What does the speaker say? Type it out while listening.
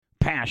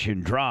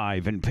passion,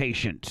 drive, and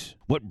patience.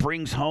 What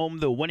brings home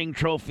the winning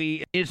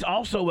trophy is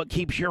also what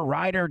keeps your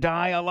ride or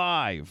die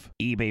alive.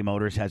 eBay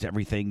Motors has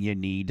everything you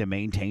need to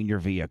maintain your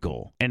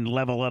vehicle and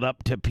level it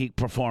up to peak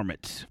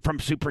performance. From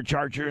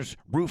superchargers,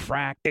 roof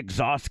rack,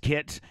 exhaust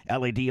kits,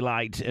 LED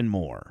lights, and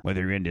more. Whether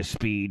you're into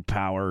speed,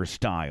 power, or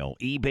style,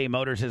 eBay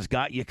Motors has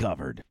got you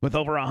covered. With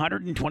over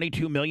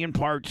 122 million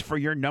parts for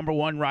your number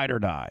one ride or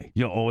die,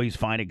 you'll always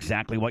find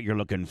exactly what you're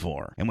looking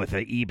for. And with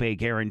the eBay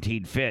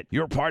Guaranteed Fit,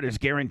 your part is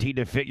guaranteed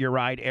to fit your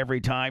ride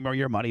every time or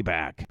your money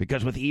back.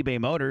 Because with eBay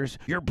Motors,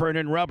 you're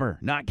burning rubber,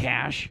 not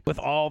cash, with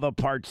all the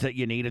parts that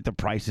you need at the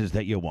prices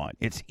that you want.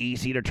 It's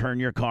easy to turn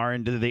your car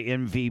into the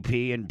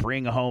MVP and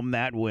bring home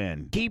that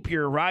win. Keep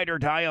your ride or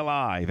die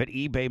alive at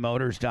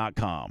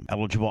ebaymotors.com.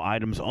 Eligible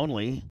items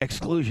only.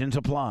 Exclusions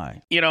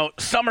apply. You know,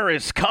 summer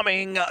is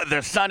coming,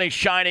 the sun is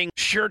shining,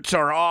 shirts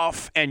are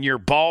off, and your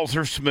balls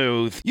are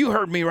smooth. You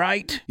heard me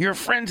right. Your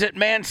friends at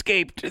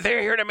Manscaped,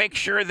 they're here to make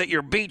sure that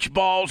your beach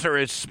balls are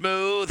as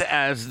smooth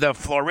as the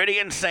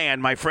Floridian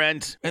sand, my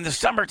friends. In the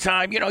summertime,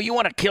 you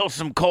want to kill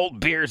some cold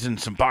beers and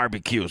some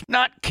barbecues,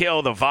 not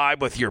kill the vibe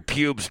with your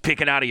pubes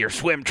picking out of your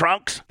swim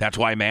trunks. That's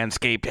why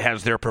Manscaped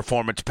has their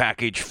Performance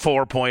Package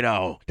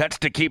 4.0. That's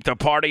to keep the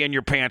party in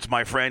your pants,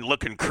 my friend,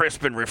 looking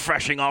crisp and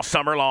refreshing all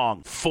summer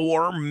long.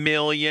 4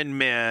 million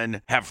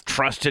men have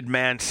trusted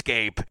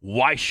Manscaped.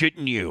 Why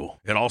shouldn't you?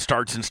 It all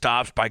starts and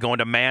stops by going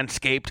to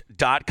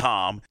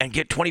manscaped.com and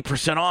get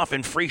 20% off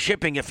and free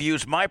shipping if you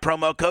use my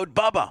promo code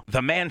BUBBA. The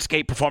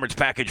Manscaped Performance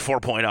Package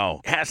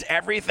 4.0 has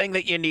everything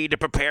that you need to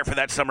prepare for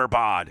that summer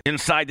bod.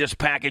 Inside this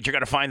package, you're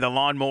going to find the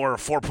Lawnmower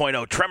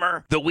 4.0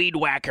 trimmer, the Weed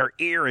Whacker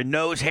ear and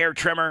nose hair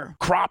trimmer,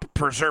 Crop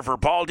Preserver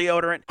ball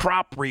deodorant,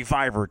 Crop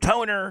Reviver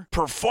toner,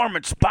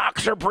 performance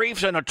boxer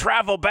briefs, and a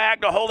travel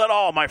bag to hold it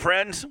all, my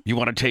friends. You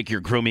want to take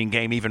your grooming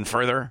game even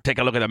further? Take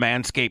a look at the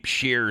Manscaped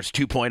Shears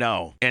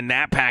 2.0. In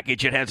that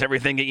package, it has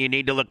everything that you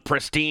need to look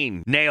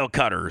pristine. Nail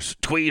cutters,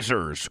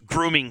 tweezers,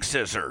 grooming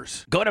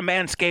scissors. Go to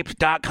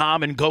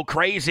manscaped.com and go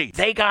crazy.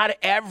 They got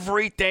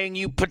everything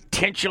you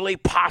potentially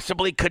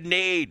possibly could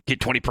need. Get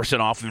 20%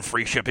 off and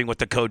free shipping with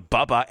the code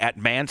BUBBA at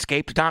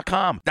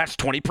manscaped.com. That's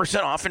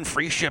 20% off and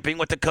free shipping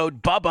with the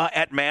code BUBBA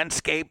at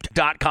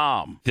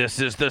manscaped.com. This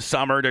is the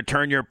summer to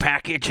turn your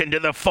package into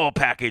the full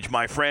package,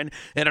 my friend,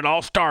 and it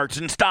all starts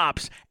and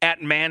stops at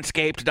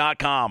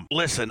manscaped.com.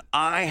 Listen,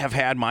 I have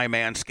had my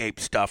Manscaped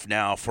stuff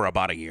now for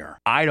about a year.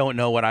 I don't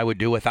know what I would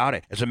do without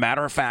it. As a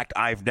matter of fact,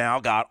 I've now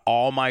got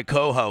all my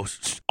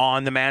co-hosts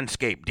on the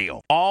Manscaped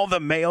deal. All the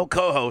male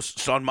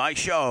co-hosts on my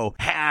show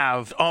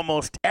have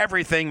almost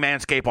everything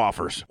Manscaped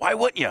offers. Why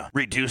wouldn't you?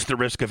 Reduce the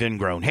risk of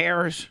ingrown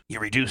hairs. You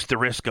reduce the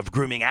risk of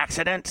grooming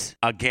accidents.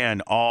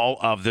 Again, all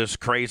of this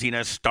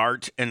craziness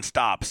starts and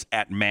stops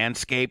at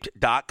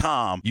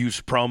manscaped.com.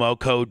 Use promo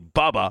code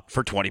BUBBA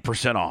for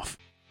 20% off.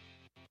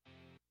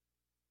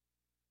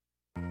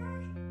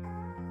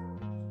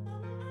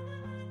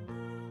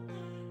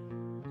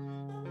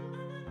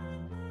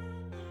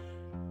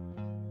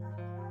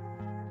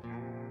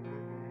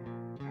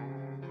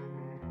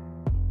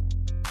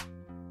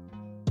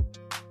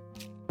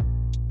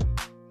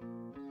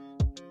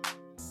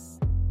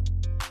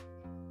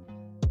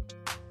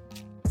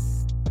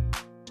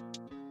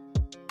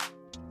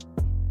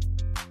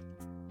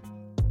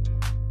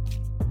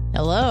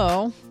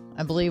 Hello.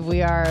 I believe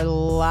we are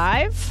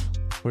live.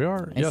 We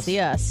are. I see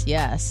us.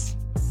 Yes.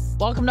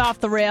 Welcome to Off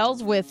the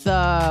Rails with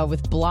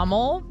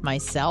Blummel,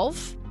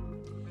 myself,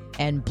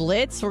 and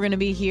Blitz. We're going to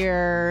be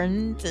here,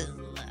 and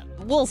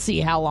we'll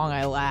see how long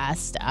I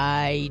last.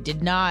 I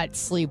did not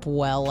sleep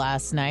well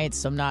last night,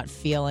 so I'm not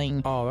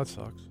feeling that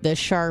sucks. The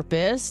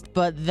sharpest,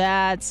 but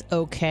that's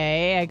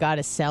okay. I got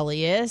a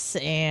Celius,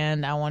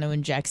 and I want to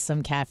inject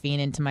some caffeine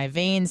into my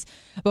veins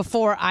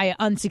before I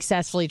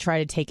unsuccessfully try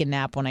to take a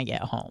nap when I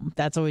get home.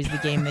 That's always the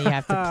game that you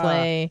have to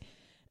play.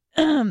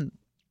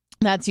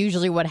 That's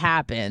usually what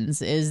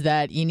happens, is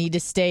that you need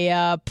to stay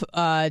up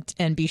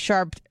and be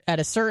sharp at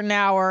a certain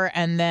hour,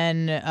 and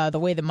then the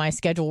way that my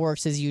schedule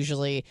works is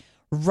usually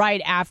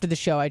right after the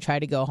show I try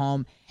to go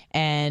home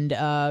and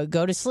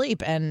go to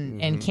sleep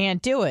and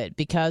can't do it,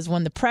 because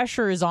when the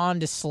pressure is on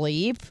to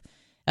sleep,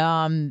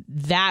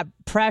 that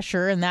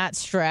pressure and that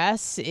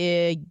stress,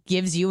 it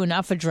gives you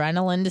enough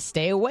adrenaline to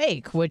stay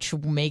awake, which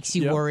makes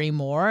you worry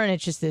more, and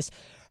it's just this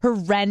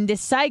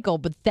horrendous cycle.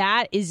 But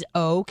that is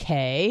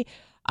okay.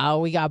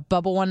 We got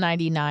Bubba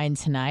 199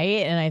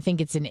 tonight, and I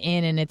think it's an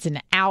in and it's an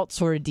out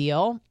sort of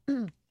deal,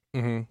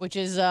 which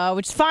is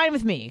fine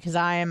with me, because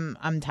I'm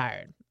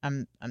tired.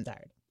 I'm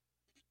tired.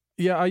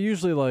 Yeah, I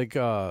usually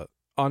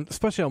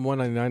especially on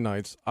 199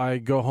 nights, I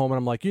go home and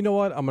I'm like, you know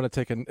what? I'm gonna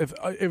take if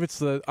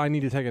it's I need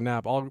to take a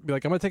nap, I'll be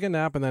like, I'm gonna take a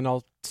nap, and then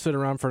I'll sit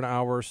around for an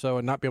hour or so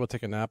and not be able to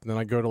take a nap, and then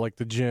I go to like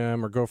the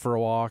gym or go for a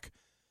walk,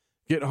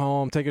 get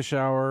home, take a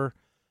shower,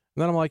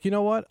 and then I'm like, you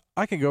know what?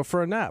 I can go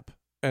for a nap,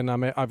 and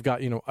I've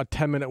got a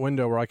 10-minute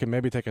window where I can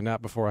maybe take a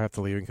nap before I have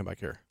to leave and come back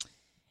here.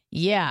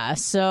 Yeah,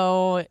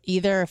 so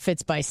either if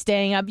it's by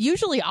staying up,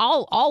 usually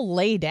I'll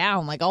lay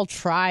down, like I'll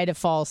try to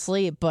fall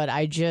asleep, but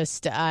I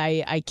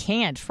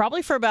can't.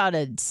 Probably for about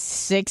a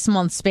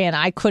 6-month span,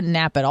 I couldn't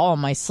nap at all.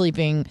 My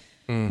sleeping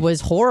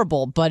was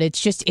horrible, but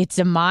it's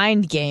a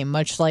mind game,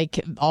 much like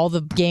all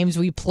the games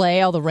we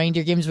play, all the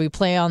reindeer games we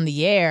play on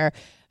the air.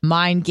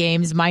 Mind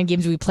games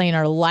we play in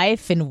our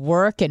life and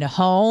work and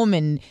home,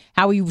 and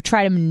how we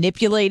try to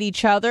manipulate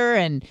each other.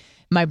 And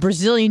my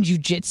Brazilian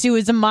jiu-jitsu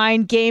is a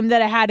mind game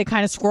that I had to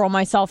kind of squirrel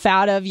myself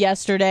out of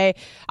yesterday.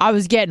 I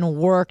was getting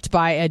worked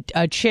by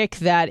a chick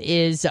that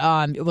is,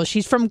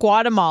 she's from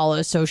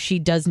Guatemala, so she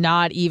does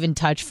not even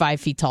touch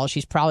 5 feet tall.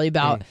 She's probably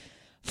about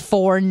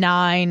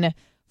 4'9",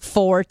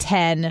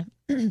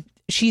 4'10".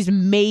 She's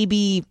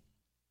maybe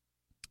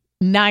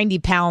 90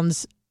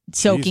 pounds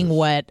soaking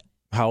wet.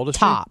 How old is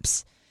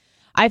tops.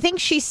 I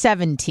think she's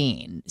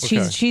 17.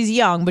 Okay. She's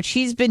young, but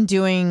she's been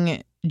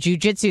doing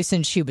jiu-jitsu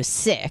since she was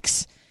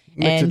 6.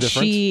 Makes And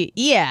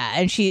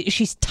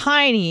she's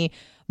tiny,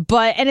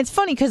 and it's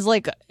funny because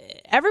like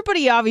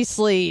everybody,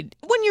 obviously,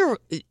 when you're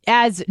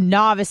as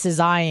novice as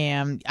I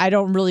am, I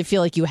don't really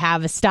feel like you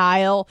have a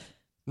style.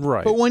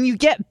 Right. But when you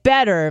get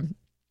better,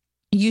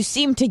 you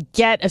seem to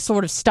get a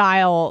sort of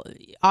style,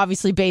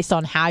 obviously based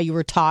on how you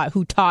were taught,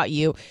 who taught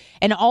you,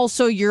 and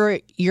also your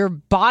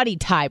body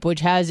type, which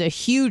has a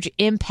huge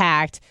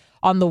impact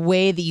on the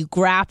way that you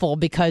grapple,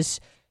 because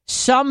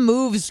some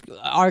moves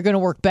are going to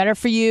work better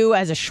for you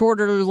as a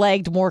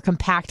shorter-legged, more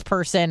compact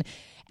person,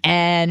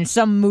 and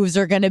some moves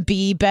are going to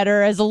be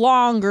better as a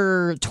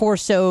longer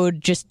torsoed,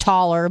 just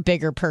taller,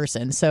 bigger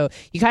person. So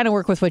you kind of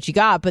work with what you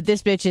got. But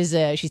this bitch is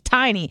she's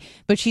tiny,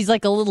 but she's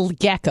like a little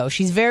gecko.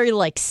 She's very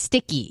like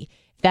sticky,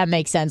 if that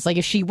makes sense. Like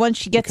once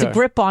she gets a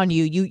grip on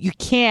you, you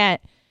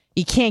can't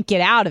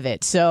get out of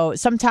it. So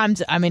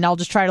sometimes, I mean, I'll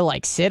just try to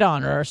like sit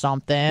on her or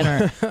something,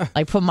 or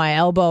like put my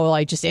elbow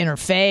like just in her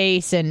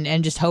face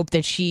and just hope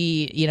that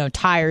she,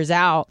 tires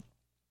out.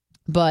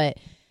 But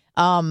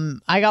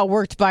I got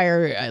worked by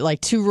her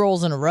like 2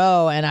 rolls in a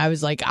row, and I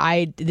was like,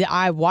 I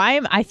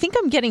think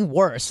I'm getting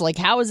worse. Like,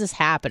 how is this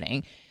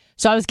happening?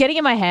 So I was getting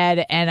in my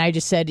head, and I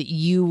just said,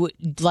 you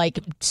like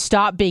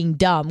stop being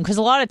dumb, because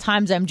a lot of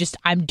times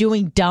I'm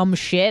doing dumb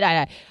shit.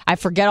 I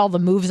forget all the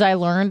moves I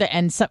learned,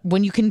 and so,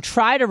 when you can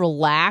try to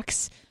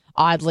relax,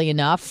 oddly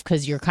enough,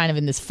 because you're kind of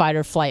in this fight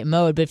or flight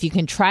mode, but if you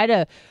can try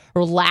to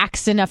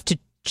relax enough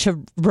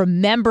to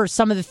remember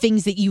some of the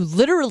things that you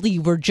literally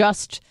were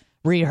just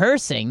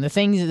rehearsing,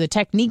 the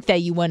technique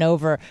that you went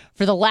over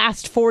for the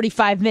last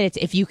 45 minutes,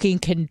 if you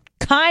can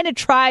kind of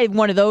try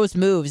one of those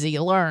moves that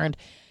you learned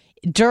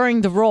during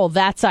the roll,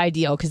 that's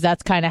ideal, because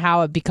that's kind of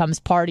how it becomes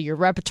part of your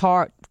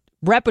repertoire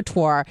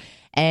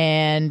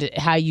and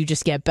how you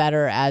just get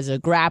better as a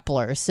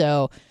grappler.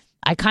 So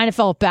I kind of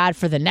felt bad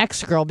for the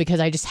next girl,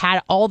 because I just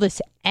had all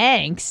this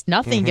angst.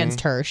 Nothing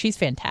against her. She's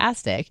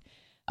fantastic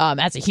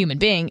as a human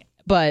being.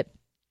 But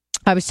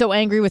I was so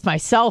angry with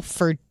myself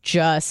for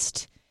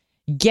just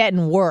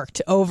getting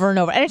worked over and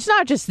over. And it's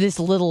not just this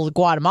little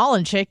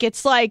Guatemalan chick.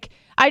 It's like,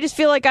 I just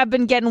feel like I've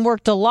been getting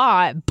worked a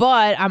lot,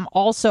 but I'm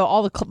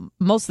also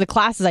most of the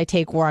classes I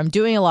take where I'm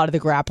doing a lot of the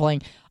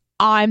grappling,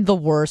 I'm the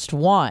worst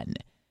one,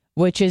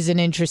 which is an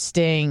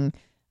interesting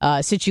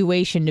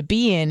situation to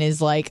be in.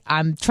 Is like,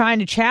 I'm trying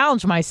to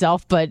challenge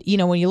myself, but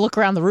when you look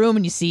around the room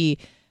and you see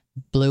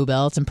blue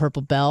belts and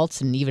purple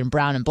belts and even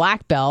brown and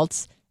black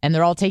belts, and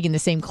they're all taking the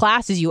same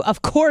class as you,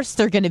 of course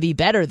they're going to be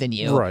better than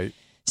you. Right.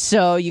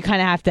 So you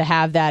kind of have to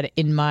have that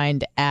in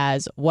mind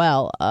as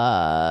well.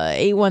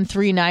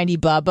 813-90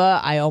 Bubba.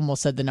 I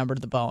almost said the number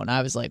to the bone.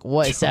 I was like,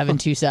 what,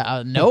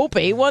 727? Nope,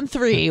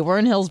 813. We're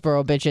in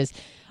Hillsboro, bitches.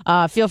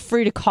 Feel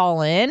free to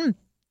call in.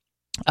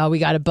 We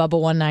got a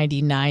Bubba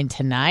 199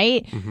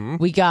 tonight.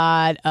 We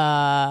got...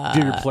 Do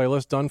you have your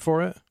playlist done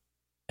for it?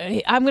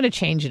 I'm gonna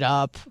change it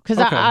up, because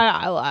Okay.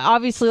 I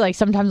obviously, like,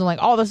 sometimes I'm like,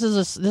 oh, this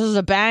is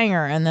a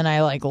banger, and then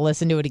I like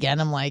listen to it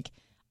again. I'm like,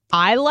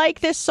 I like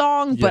this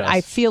song, but Yes.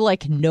 I feel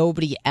like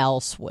nobody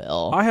else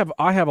will. I have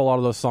a lot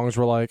of those songs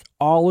where like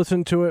I'll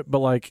listen to it, but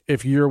like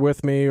if you're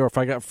with me or if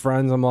I got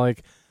friends, I'm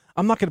like,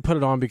 I'm not going to put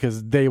it on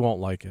because they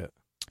won't like it.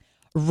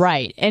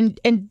 Right. And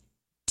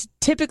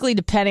typically,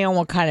 depending on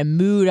what kind of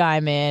mood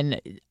I'm in,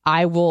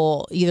 I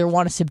will either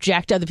want to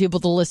subject other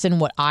people to listen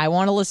what I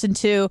want to listen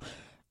to,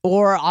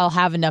 or I'll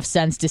have enough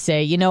sense to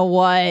say, you know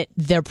what,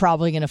 they're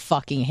probably going to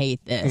fucking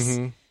hate this.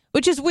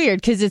 Which is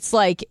weird, because it's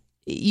like,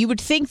 you would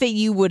think that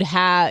you wouldn't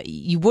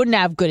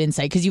have good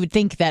insight, because you would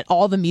think that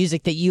all the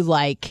music that you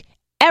like,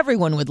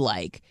 everyone would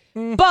like.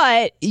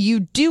 But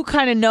you do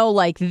kind of know,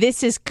 like,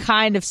 this is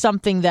kind of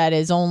something that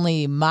is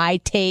only my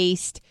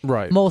taste.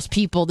 Right. Most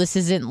people, this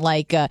isn't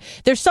like,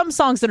 there's some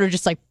songs that are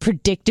just like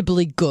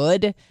predictably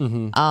good.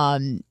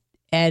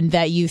 And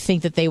that you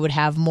think that they would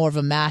have more of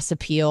a mass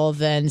appeal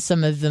than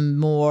some of the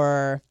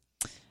more,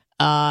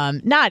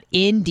 not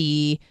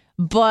indie,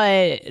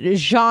 but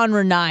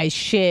genre-nized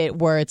shit,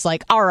 where it's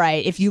like, all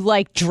right, if you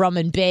like drum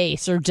and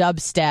bass or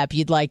dubstep,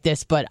 you'd like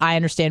this, but I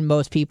understand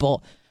most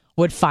people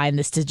would find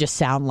this to just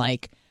sound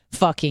like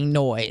fucking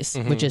noise,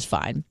 which is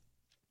fine.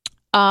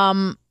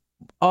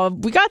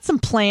 we got some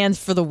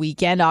plans for the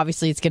weekend.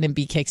 Obviously, it's going to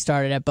be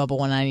kickstarted at Bubba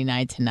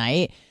 199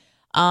 tonight.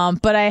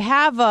 But I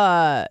have,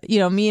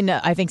 me and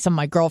I think some of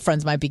my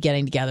girlfriends might be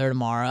getting together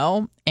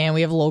tomorrow, and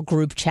we have a little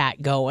group chat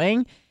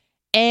going.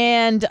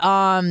 And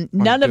on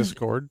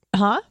Discord?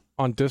 Huh?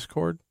 On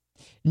Discord?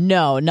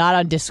 No, not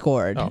on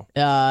Discord. Oh.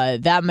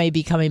 That may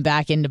be coming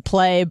back into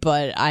play,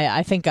 but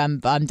I think I'm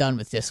done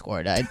with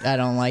Discord. I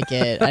don't like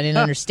it. I didn't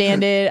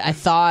understand it. I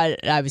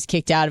thought I was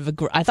kicked out of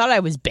I thought I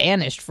was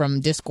banished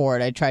from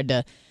Discord. I tried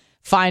to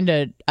find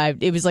it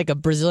was like a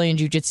Brazilian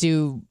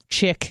Jiu-Jitsu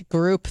chick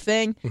group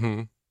thing.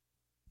 Mm-hmm.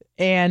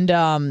 And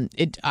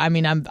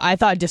I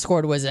thought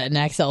Discord was an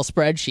Excel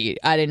spreadsheet.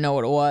 I didn't know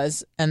what it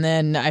was. And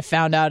then I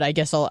found out, I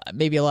guess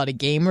maybe a lot of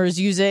gamers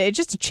use it. It's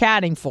just a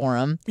chatting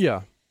forum.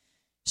 Yeah.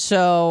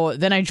 So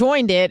then I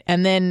joined it,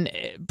 and then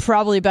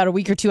probably about a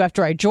week or two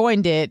after I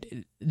joined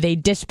it, they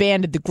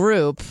disbanded the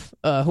group.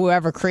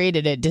 Whoever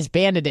created it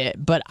disbanded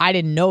it, but I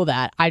didn't know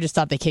that. I just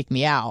thought they kicked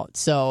me out.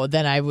 So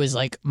then I was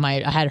like,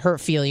 I had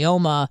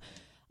hurtfilioma,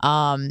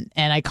 and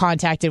I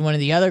contacted one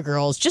of the other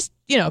girls, just,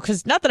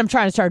 because not that I'm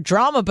trying to start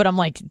drama, but I'm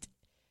like,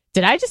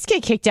 did I just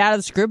get kicked out of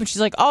this group? And she's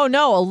like, oh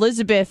no,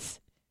 Elizabeth,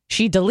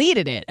 she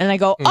deleted it. And I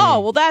go, oh,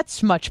 well,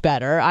 that's much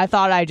better. I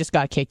thought I just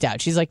got kicked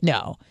out. She's like,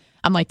 no.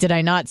 I'm like, did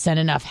I not send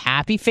enough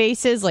happy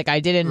faces? Like, I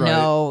didn't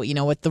know,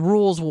 what the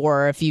rules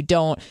were. If you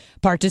don't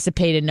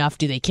participate enough,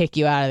 do they kick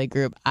you out of the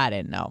group? I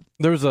didn't know.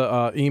 There was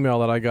a email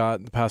that I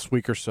got the past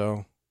week or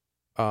so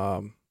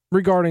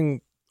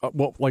regarding,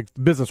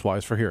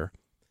 business-wise for here.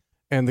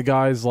 And the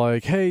guy's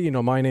like, hey,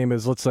 my name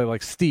is, let's say,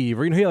 like, Steve.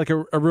 Or, he had, like,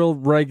 a real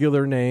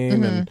regular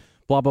name and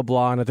blah, blah,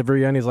 blah. And at the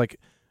very end, he's like,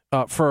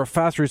 for a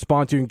fast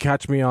response, you can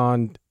catch me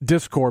on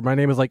Discord. My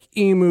name is like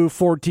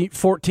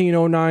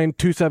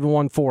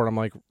emu14092714. And I'm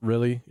like,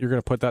 really? You're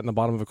going to put that in the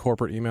bottom of a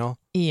corporate email?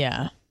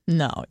 Yeah.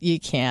 No, you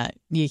can't.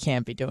 You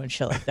can't be doing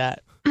shit like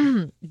that.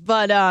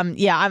 But I'm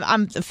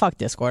fuck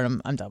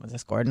Discord. I'm done with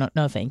Discord.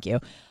 No, thank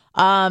you.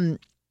 I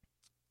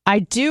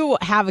do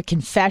have a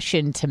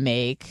confession to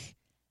make.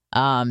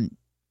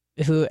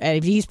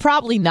 He's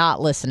probably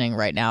not listening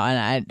right now,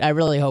 and I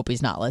really hope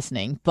he's not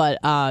listening. But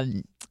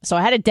so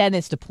I had a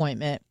dentist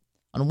appointment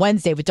on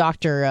Wednesday with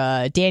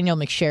Dr. Daniel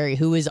McSherry,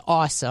 who is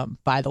awesome,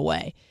 by the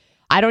way.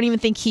 I don't even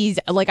think he's,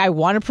 I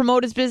want to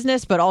promote his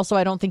business, but also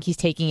I don't think he's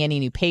taking any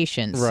new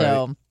patients. Right.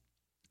 So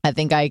I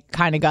think I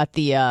kind of got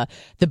the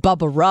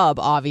Bubba rub,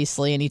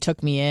 obviously, and he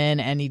took me in,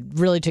 and he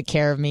really took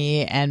care of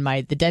me, and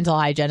the dental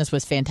hygienist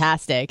was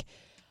fantastic.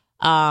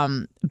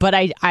 But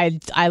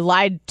I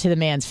lied to the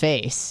man's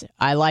face.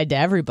 I lied to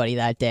everybody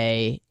that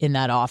day in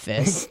that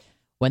office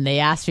when they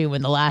asked me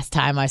when the last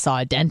time I saw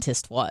a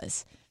dentist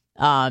was.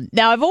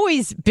 Now, I've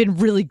always been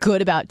really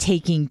good about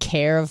taking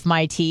care of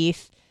my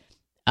teeth.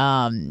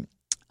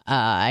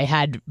 I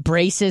had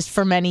braces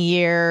for many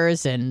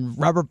years and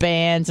rubber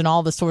bands and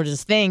all the sorts of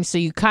things. So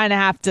you kind of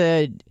have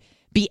to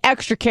be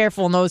extra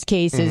careful in those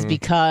cases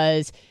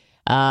because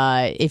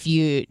if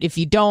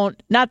you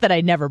don't, not that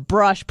I never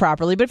brush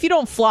properly, but if you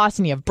don't floss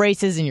and you have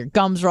braces and your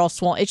gums are all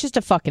swollen, it's just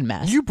a fucking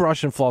mess. You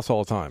brush and floss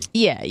all the time.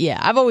 Yeah.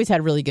 I've always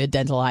had really good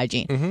dental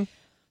hygiene.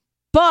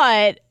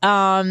 But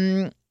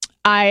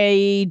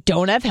I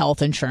don't have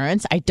health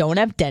insurance. I don't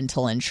have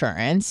dental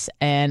insurance,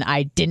 and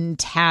I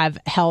didn't have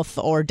health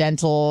or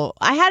dental.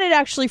 I had it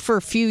actually for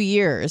a few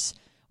years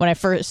when I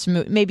first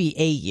moved, maybe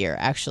a year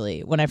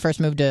actually, when I first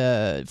moved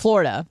to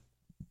Florida.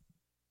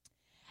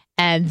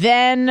 And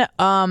then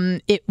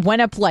it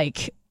went up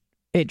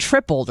it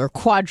tripled or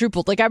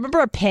quadrupled. I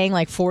remember paying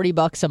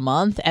 $40 a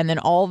month, and then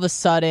all of a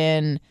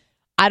sudden,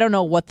 I don't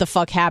know what the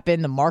fuck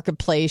happened. The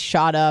marketplace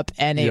shot up,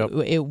 and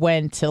it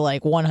went to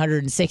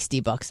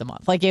 $160 a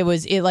month.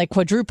 It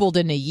quadrupled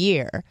in a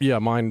year. Yeah,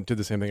 mine did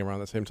the same thing around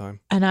the same time.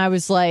 And I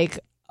was like,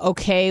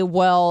 okay,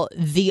 well,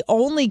 the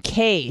only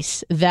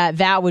case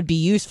that would be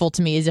useful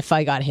to me is if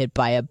I got hit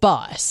by a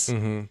bus.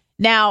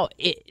 Now,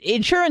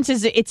 insurance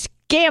it's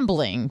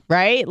gambling,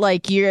 right?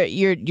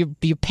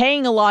 You're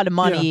paying a lot of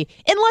money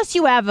unless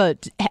you have a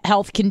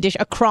health condition,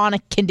 a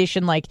chronic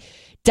condition like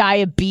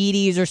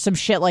diabetes or some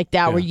shit like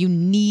that, where you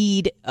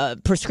need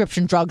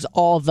prescription drugs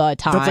all the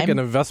time. That's like an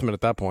investment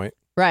at that point.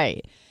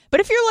 Right. But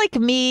if you're like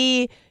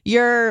me,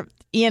 you're,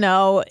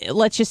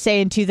 let's just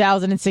say in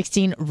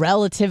 2016,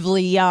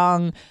 relatively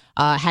young,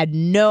 had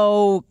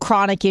no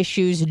chronic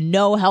issues,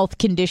 no health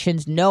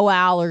conditions, no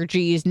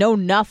allergies, no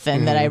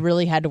nothing that I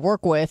really had to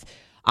work with.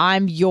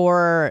 I'm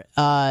your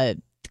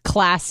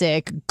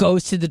classic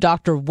goes to the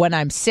doctor when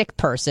I'm sick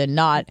person,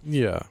 not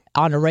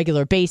on a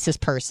regular basis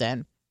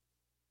person.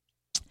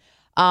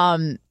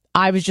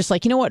 I was just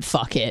like, you know what?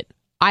 Fuck it.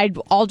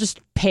 I'll just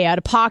pay out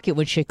of pocket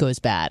when shit goes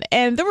bad.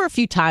 And there were a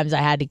few times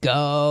I had to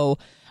go.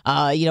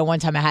 One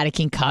time I had a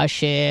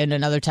concussion.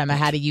 Another time I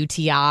had a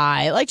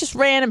UTI. Just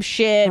random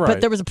shit. Right.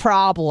 But there was a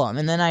problem.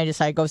 And then I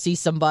decided to go see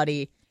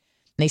somebody.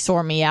 And they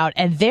sort me out.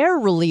 And they're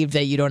relieved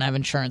that you don't have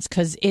insurance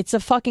because it's a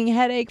fucking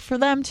headache for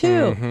them,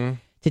 too.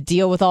 To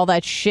deal with all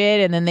that shit,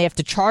 and then they have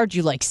to charge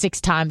you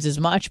 6 times as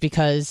much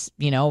because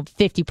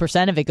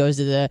 50% of it goes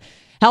to the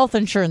health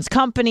insurance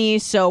company.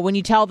 So when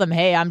you tell them,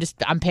 hey, I'm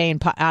paying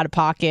out of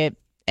pocket,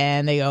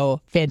 and they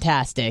go,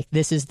 fantastic,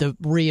 this is the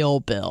real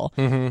bill.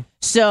 Mm-hmm.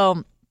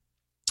 So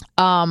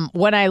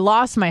when I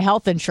lost my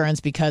health insurance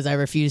because I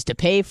refused to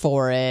pay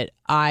for it,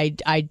 I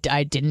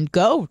didn't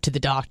go to the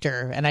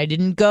doctor, and I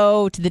didn't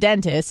go to the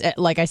dentist.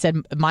 Like I said,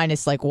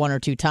 minus like 1 or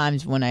 2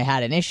 times when I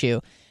had an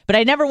issue, but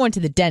I never went to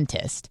the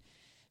dentist.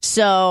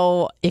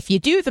 So if you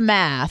do the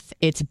math,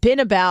 it's been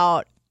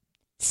about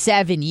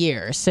 7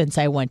 years since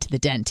I went to the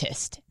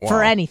dentist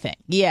for anything.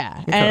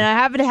 Yeah. Okay. And I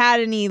haven't had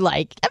any,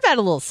 like, I've had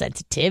a little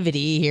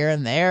sensitivity here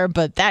and there,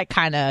 but that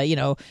kind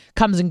of,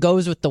 comes and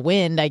goes with the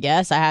wind, I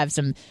guess. I have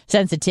some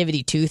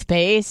sensitivity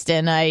toothpaste,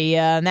 and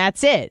and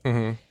that's it.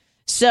 Mm-hmm.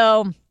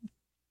 So,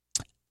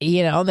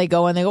 they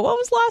go, what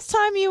was the last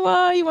time you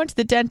went to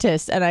the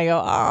dentist? And I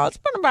go, oh, it's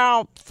been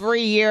about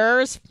 3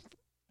 years.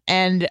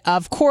 And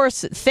of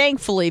course,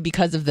 thankfully,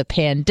 because of the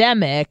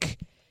pandemic,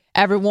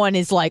 everyone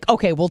is like,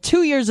 okay, well,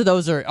 2 years of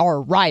those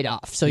are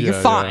write-off, so you're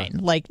fine.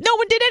 Yeah. Like, no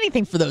one did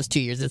anything for those 2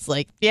 years. It's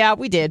like, yeah,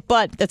 we did,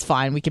 but that's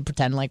fine. We can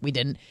pretend like we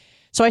didn't.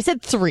 So I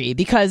said 3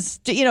 because,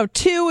 2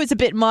 is a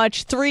bit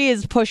much. 3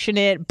 is pushing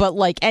it, but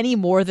like any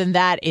more than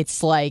that,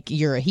 it's like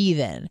you're a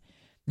heathen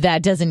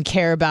that doesn't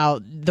care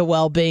about the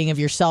well-being of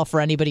yourself or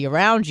anybody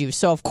around you.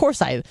 So, of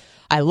course, I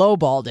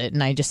lowballed it,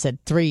 and I just said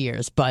 3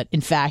 years, but in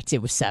fact,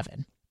 it was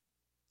 7.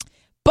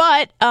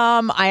 But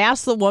I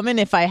asked the woman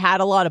if I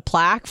had a lot of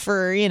plaque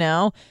for,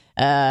 I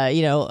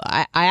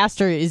asked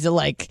her, is it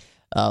like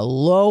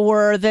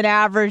lower than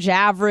average,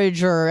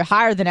 or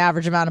higher than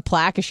average amount of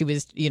plaque? As she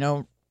was,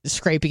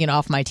 scraping it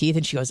off my teeth.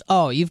 And she goes,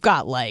 oh, you've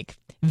got like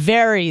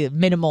very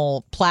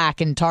minimal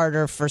plaque and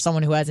tartar for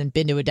someone who hasn't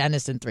been to a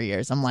dentist in 3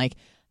 years. I'm like,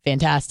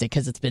 fantastic,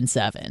 because it's been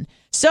 7.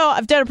 So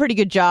I've done a pretty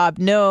good job.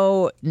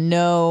 No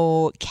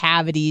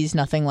cavities,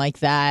 nothing like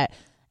that.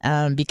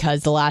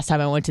 Because the last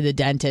time I went to the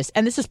dentist,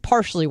 and this is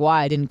partially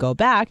why I didn't go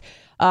back,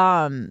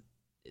 the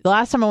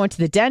last time I went to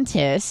the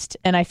dentist,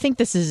 and I think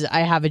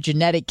I have a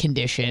genetic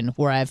condition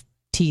where I have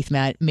teeth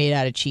made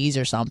out of cheese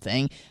or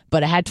something,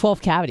 but I had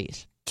 12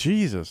 cavities.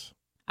 Jesus.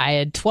 I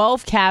had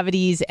 12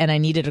 cavities, and I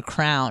needed a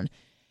crown.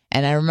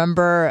 And I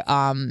remember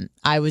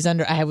I was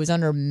under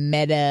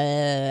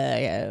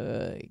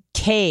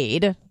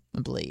Medicaid, I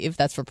believe.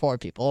 That's for poor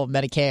people.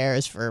 Medicare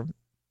is for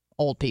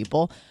old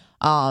people.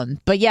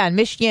 But yeah, in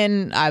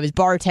Michigan, I was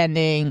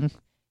bartending.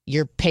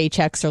 Your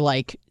paychecks are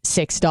like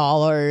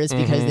 $6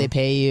 because they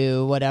pay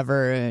you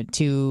whatever,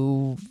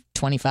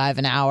 $2.25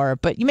 an hour.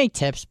 But you make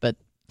tips, but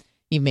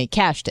you make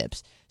cash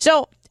tips.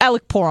 So I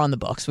look poor on the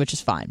books, which is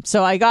fine.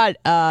 So I got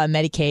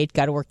Medicaid,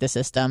 got to work the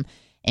system.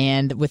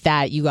 And with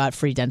that, you got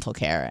free dental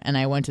care. And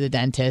I went to the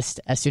dentist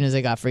as soon as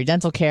I got free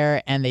dental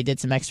care, and they did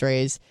some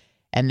x-rays,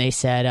 and they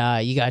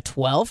said, you got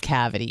 12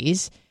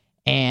 cavities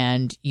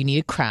and you need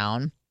a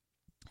crown.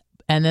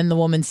 And then the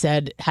woman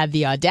had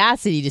the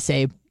audacity to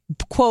say,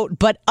 quote,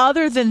 but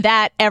other than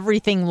that,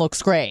 everything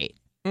looks great.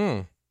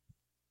 Mm.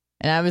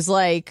 And I was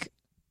like,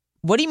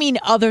 what do you mean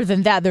other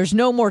than that? There's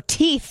no more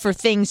teeth for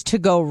things to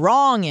go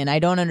wrong in. I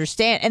don't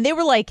understand. And they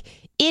were like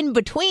in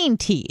between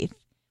teeth,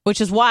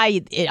 which is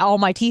why all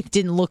my teeth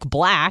didn't look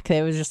black.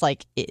 There was just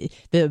like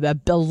a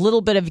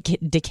little bit of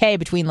decay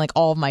between like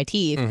all of my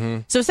teeth.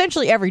 Mm-hmm. So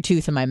essentially every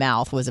tooth in my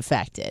mouth was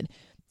affected.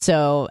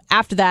 So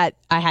after that,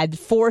 I had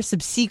 4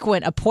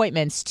 subsequent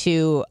appointments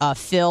to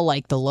fill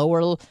like the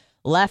lower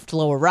left,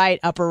 lower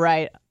right,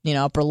 upper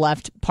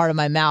left part of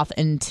my mouth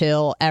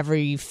until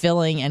every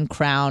filling and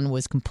crown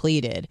was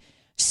completed.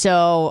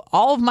 So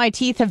all of my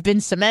teeth have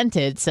been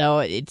cemented.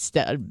 So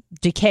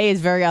decay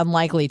is very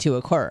unlikely to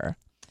occur.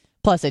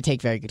 Plus, I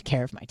take very good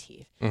care of my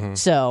teeth. Mm-hmm.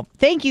 So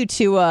thank you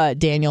to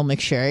Daniel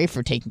McSherry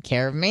for taking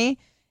care of me.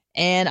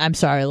 And I'm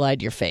sorry I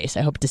lied to your face.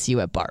 I hope to see you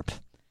at BARP.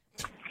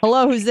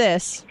 Hello, who's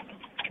this?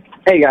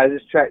 Hey guys,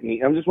 it's Track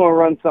Meet. I just want to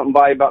run something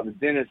by you about the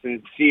dentist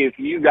and see if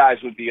you guys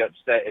would be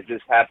upset if this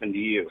happened to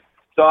you.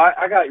 So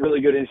I got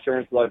really good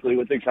insurance, luckily,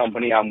 with the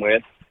company I'm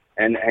with.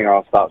 And hang on,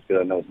 I'll stop because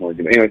I know it's more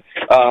good. Anyway,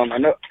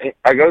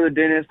 I go to the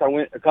dentist. I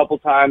went a couple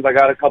times. I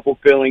got a couple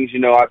fillings.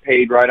 I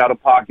paid right out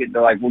of pocket.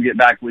 They're like, we'll get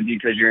back with you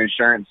because your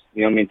insurance,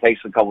 it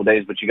takes a couple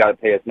days, but you got to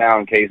pay us now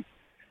in case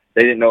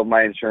they didn't know if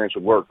my insurance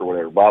would work or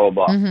whatever, blah, blah,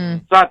 blah.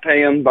 Mm-hmm. So I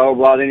pay them, blah, blah,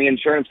 blah. Then the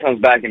insurance comes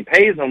back and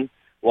pays them.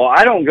 Well,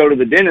 I don't go to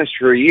the dentist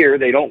for a year.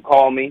 They don't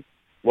call me.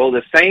 Well,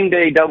 the same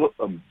day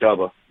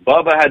Bubba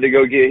had to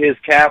go get his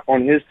cap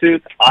on his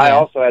tooth. I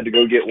also had to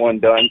go get one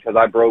done because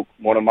I broke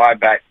one of my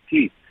back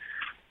teeth.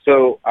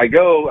 So I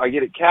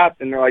get it capped,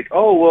 and they're like,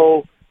 oh,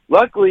 well,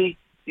 luckily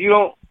you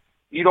don't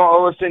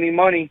owe us any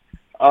money.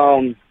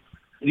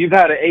 You've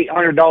had an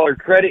 $800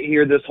 credit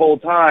here this whole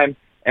time,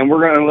 and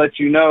we're going to let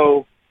you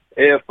know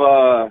if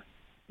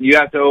you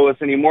have to owe us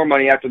any more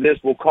money after this,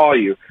 we'll call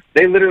you.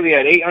 They literally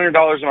had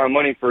 $800 of my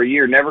money for a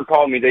year, never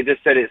called me. They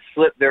just said it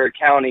slipped their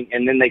accounting,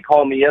 and then they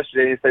called me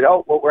yesterday and said,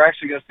 oh, well, we're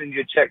actually going to send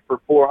you a check for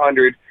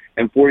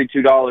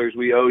 $442.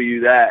 We owe you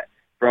that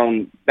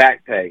from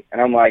back pay. And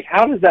I'm like,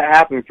 how does that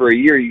happen for a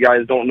year? You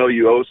guys don't know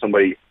you owe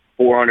somebody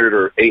 $400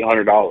 or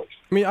 $800. I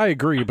mean, I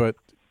agree, but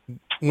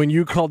when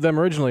you called them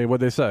originally,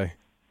 what'd they say?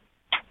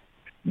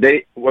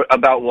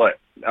 About what?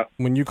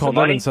 When you called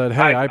The them money? and said,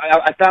 "Hey,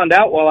 I found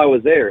out while I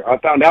was there. I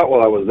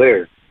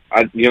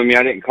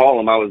didn't call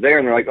them. I was there,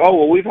 and they're like, "Oh,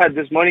 well, we've had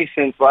this money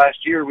since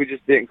last year. We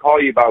just didn't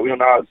call you about it. We don't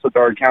know how it's with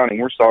our accounting.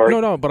 We're sorry."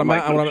 No, but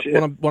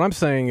like, what I'm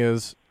saying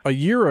is, a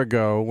year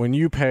ago when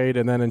you paid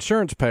and then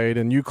insurance paid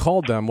and you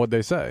called them, what'd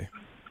they say?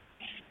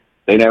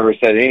 They never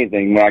said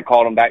anything. When I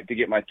called them back to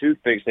get my tooth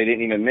fixed, they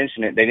didn't even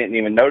mention it. They didn't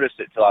even notice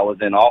it till I was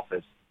in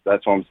office.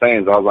 That's what I'm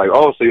saying. So I was like,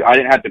 "Oh, so I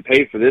didn't have to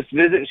pay for this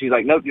visit?" And she's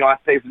like, "Nope, you don't have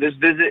to pay for this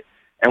visit,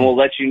 and we'll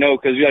let you know."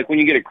 Because like when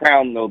you get a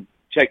crown, they'll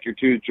check your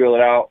tooth, drill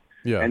it out.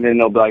 Yeah. And then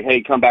they'll be like,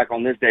 "Hey, come back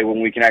on this day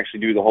when we can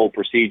actually do the whole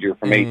procedure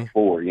from 8 to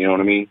 4. You know what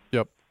I mean?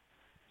 Yep.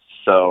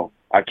 So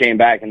I came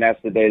back, and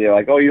that's the day they're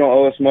like, "Oh, you don't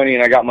owe us money,"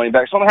 and I got money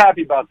back. So I'm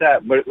happy about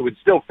that. But it would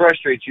still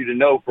frustrate you to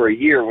know for a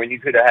year when you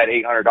could have had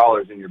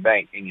 $800 in your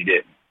bank and you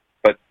didn't.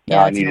 But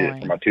Yeah, I it's needed annoying.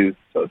 it for my tooth,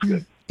 so it's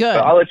good. Good. So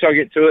I'll let y'all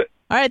get to it.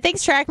 All right.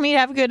 Thanks, Track Meet.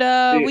 Have a good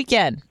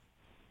weekend.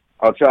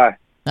 I'll try.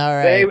 All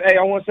right. Hey,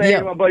 I want to say hey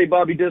to my buddy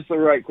Bobby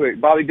Disler right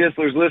quick. Bobby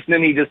Disler's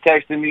listening. He just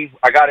texted me.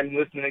 I got him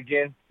listening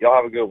again. Y'all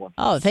have a good one.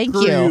 Oh, thank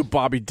Screw you. you,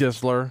 Bobby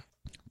Disler.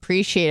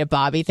 Appreciate it,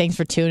 Bobby. Thanks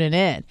for tuning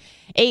in.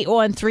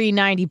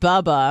 81390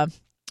 Bubba.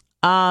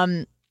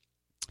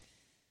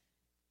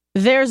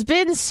 There's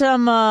been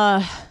some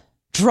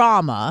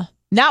drama,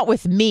 not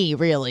with me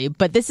really,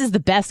 but this is the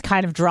best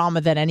kind of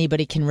drama that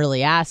anybody can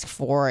really ask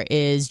for,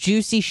 is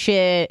juicy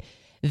shit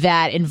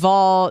that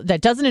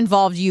doesn't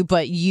involve you,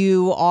 but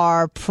you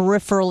are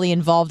peripherally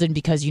involved in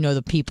because you know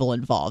the people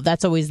involved.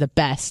 That's always the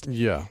best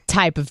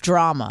type of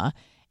drama.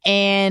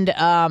 And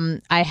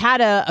I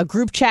had a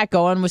group chat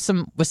going with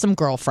some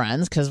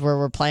girlfriends because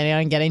we're planning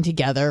on getting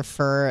together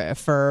for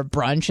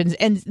brunch,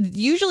 and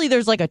usually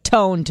there's like a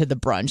tone to the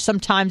brunch.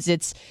 Sometimes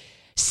it's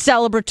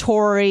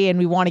celebratory and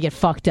we want to get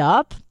fucked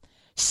up.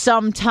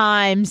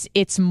 Sometimes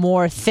it's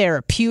more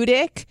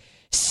therapeutic.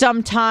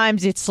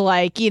 Sometimes it's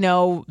like,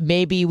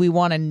 maybe we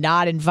want to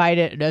not invite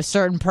a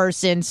certain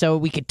person so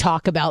we could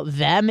talk about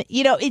them.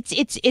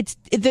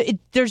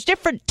 There's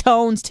different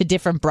tones to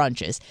different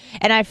brunches.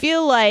 And I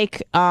feel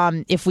like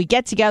if we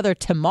get together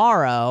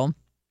tomorrow,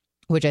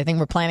 which I think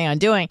we're planning on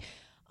doing,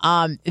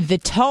 the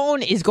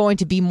tone is going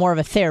to be more of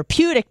a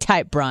therapeutic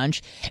type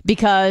brunch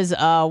because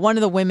one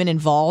of the women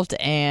involved,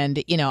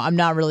 and I'm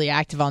not really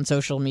active on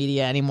social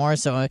media anymore,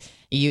 so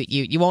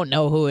you won't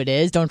know who it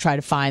is. Don't try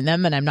to find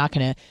them, and I'm not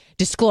going to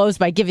disclose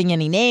by giving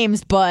any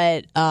names.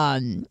 But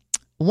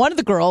one of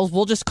the girls,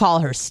 we'll just call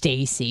her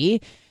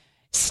Stacy.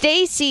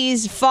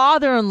 Stacy's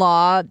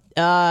father-in-law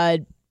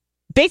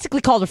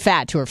basically called her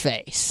fat to her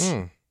face.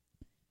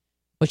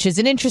 Which is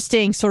an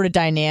interesting sort of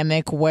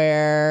dynamic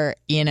where,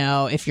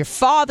 if your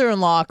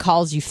father-in-law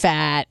calls you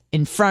fat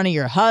in front of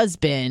your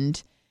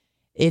husband,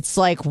 it's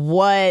like,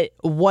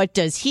 what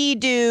does he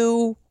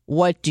do?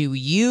 What do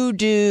you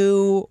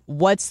do?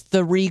 What's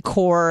the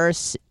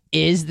recourse?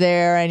 Is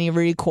there any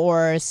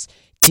recourse?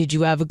 Did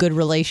you have a good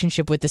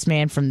relationship with this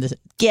man from the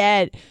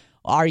get?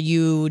 Are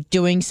you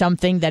doing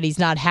something that he's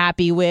not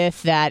happy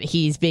with, that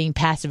he's being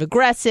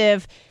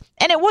passive-aggressive?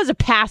 And it was a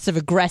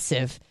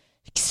passive-aggressive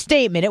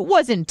statement. It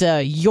wasn't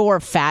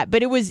you're fat,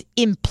 but it was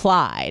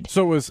implied.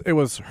 So it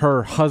was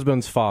her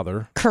husband's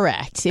father.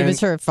 Correct. It was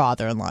her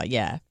father-in-law.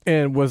 Yeah.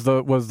 And was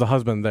the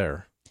husband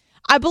there?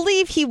 I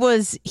believe he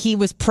was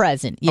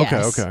present.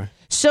 Yes. Okay.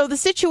 So the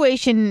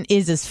situation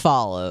is as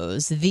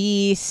follows: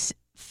 the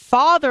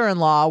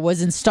father-in-law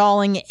was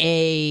installing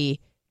a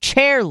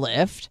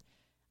chairlift,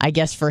 I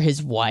guess, for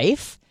his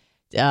wife.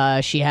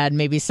 She had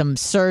maybe some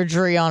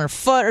surgery on her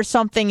foot or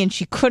something, and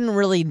she couldn't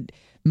really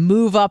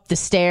move up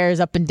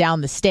and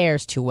down the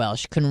stairs too well.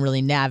 She couldn't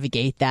really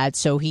navigate that.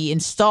 So he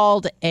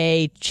installed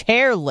a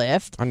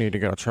chairlift. I need to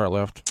get a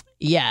chairlift.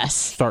 Yes.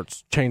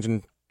 Starts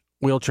changing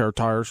wheelchair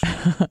tires.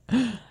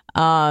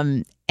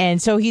 And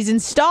so he's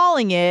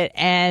installing it,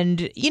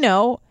 and,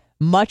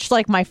 much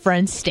like my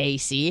friend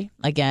Stacy,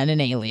 again, an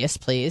alias,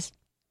 please.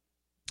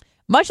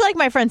 Much like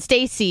my friend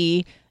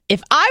Stacy,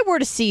 if I were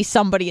to see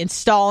somebody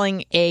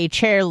installing a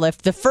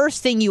chairlift, the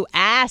first thing you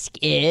ask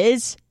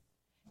is,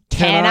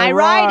 Can I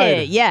ride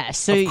it? Yes.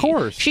 So of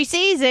course. She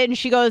sees it and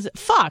she goes,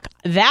 fuck,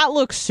 that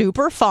looks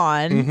super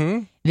fun. Mm-hmm.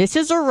 This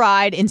is a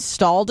ride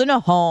installed in a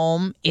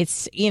home.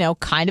 It's,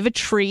 kind of a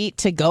treat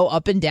to go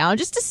up and down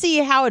just to see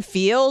how it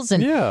feels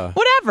and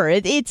whatever.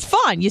 It's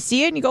fun. You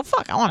see it and you go,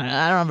 fuck, I don't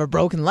have a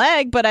broken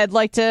leg, but I'd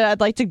like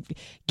to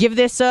give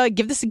this a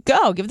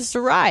go, give this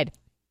a ride.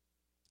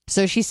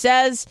 So she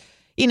says,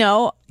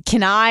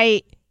 can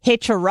I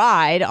hitch a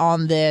ride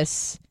on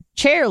this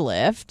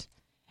chairlift?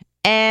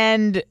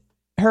 And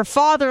her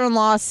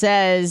father-in-law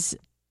says,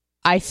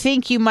 I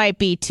think you might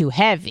be too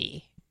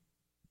heavy.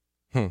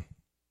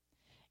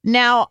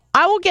 Now,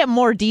 I will get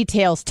more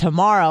details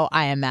tomorrow,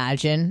 I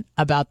imagine,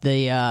 about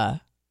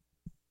the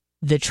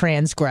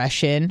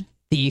transgression,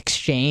 the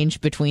exchange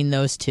between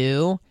those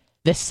two,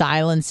 the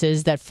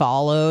silences that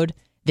followed,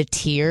 the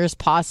tears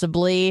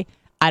possibly.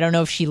 I don't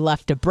know if she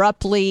left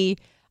abruptly.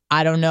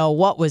 I don't know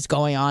what was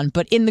going on.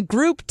 But in the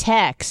group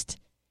text,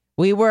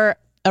 we were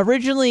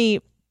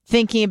originally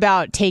thinking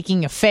about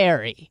taking a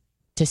ferry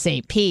to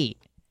St. Pete.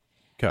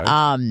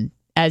 Okay.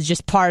 As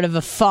just part of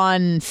a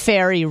fun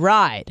ferry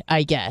ride,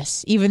 I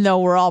guess, even though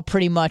we're all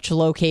pretty much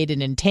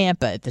located in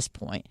Tampa at this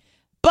point.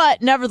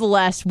 But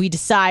nevertheless, we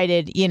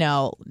decided,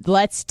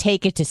 let's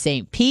take it to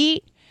St.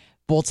 Pete.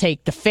 We'll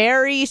take the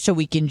ferry so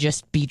we can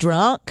just be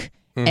drunk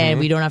and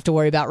we don't have to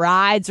worry about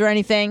rides or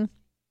anything.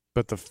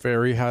 But the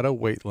ferry had a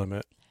weight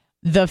limit.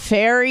 The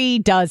ferry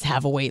does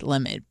have a weight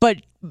limit, but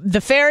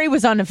the ferry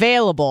was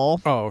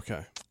unavailable. Oh,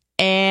 okay.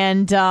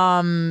 And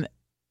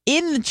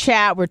in the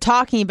chat, we're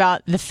talking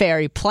about the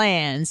ferry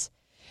plans.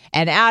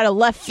 And out of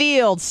left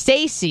field,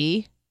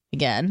 Stacy,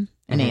 again,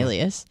 an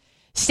alias,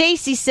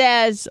 Stacy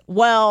says,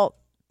 well,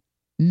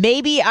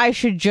 maybe I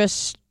should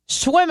just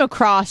swim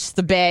across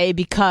the bay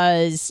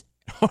because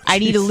I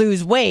need to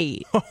lose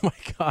weight. Oh, my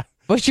God.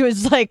 Which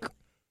was like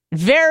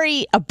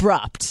very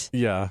abrupt.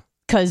 Yeah.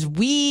 Because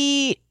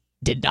we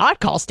did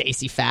not call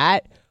Stacy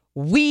fat.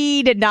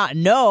 We did not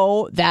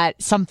know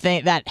that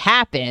something that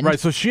happened. Right,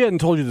 so she hadn't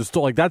told you the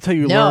story. Like, that's how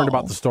you learned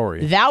about the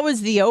story. That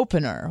was the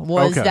opener,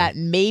 was that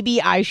maybe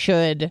I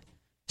should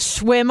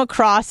swim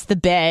across the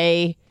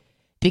bay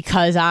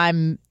because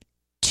I'm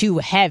too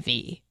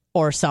heavy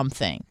or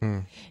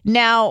something.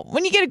 Now,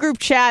 when you get a group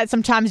chat,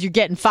 sometimes you're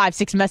getting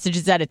 5-6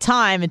 messages at a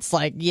time. It's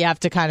like you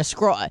have to kind of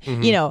scroll,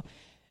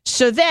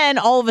 So then,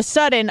 all of a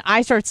sudden,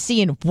 I start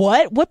seeing,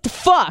 what the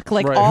fuck?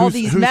 Like, all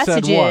these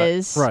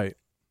messages. Said what? Right.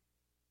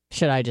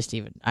 Should I just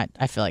even?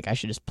 I feel like I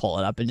should just pull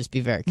it up and just be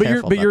very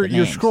careful. But you're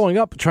scrolling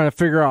up trying to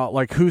figure out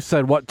like who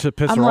said what to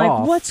piss her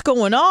off. What's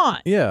going on?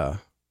 Yeah.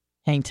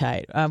 Hang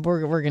tight.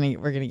 We're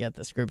gonna get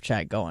this group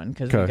chat going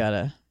because we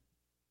gotta.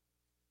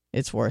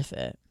 It's worth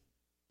it.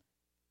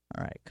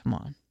 All right, come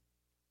on.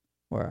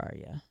 Where are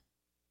you?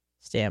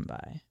 Stand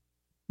by.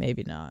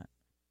 Maybe not.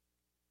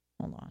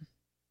 Hold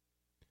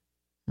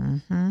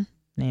on.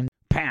 Name.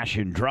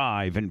 Passion,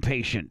 drive, and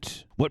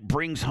patience. What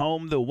brings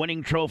home the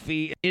winning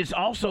trophy is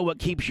also what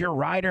keeps your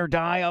ride or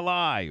die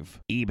alive.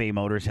 eBay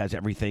Motors has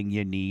everything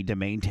you need to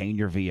maintain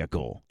your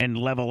vehicle and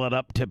level it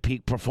up to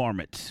peak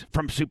performance.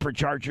 From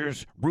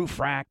superchargers, roof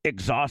rack,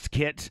 exhaust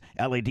kits,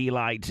 LED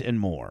lights, and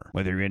more.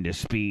 Whether you're into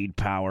speed,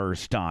 power, or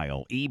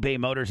style, eBay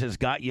Motors has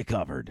got you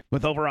covered.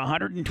 With over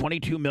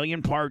 122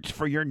 million parts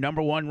for your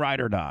number one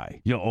ride or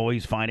die, you'll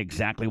always find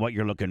exactly what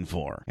you're looking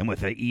for. And with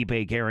the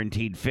eBay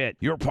Guaranteed Fit,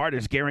 your part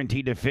is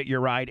guaranteed to fit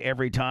your ride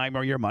every time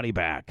or your money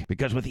back.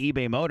 Because with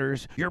eBay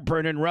Motors, you're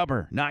burning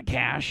rubber, not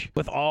cash,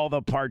 with all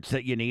the parts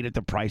that you need at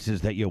the prices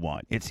that you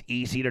want. It's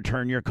easy to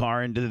turn your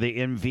car into the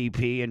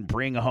MVP and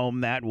bring home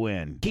that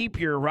win.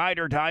 Keep your ride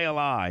or die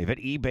alive at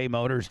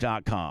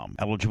ebaymotors.com.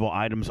 Eligible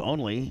items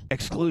only.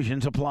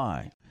 Exclusions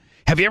apply.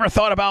 Have you ever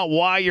thought about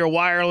why your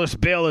wireless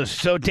bill is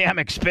so damn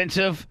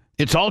expensive?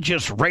 It's all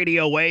just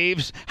radio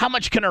waves. How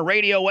much can a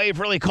radio wave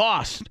really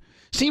cost?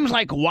 Seems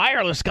like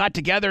wireless got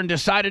together and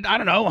decided, I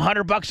don't know,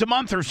 $100 a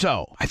month or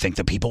so. I think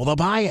the people will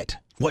buy it.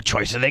 What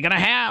choice are they going to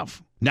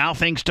have? Now,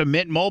 thanks to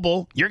Mint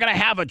Mobile, you're going to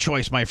have a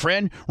choice, my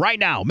friend. Right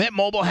now, Mint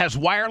Mobile has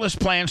wireless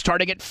plans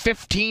starting at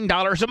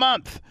 $15 a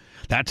month.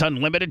 That's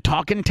unlimited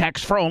talk and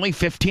text for only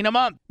 $15 a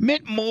month.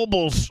 Mint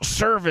Mobile's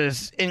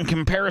service, in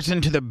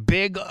comparison to the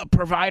big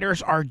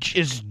providers,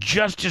 is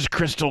just as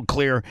crystal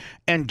clear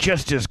and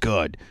just as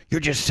good. You're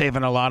just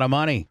saving a lot of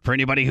money. For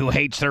anybody who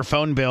hates their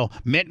phone bill,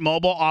 Mint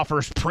Mobile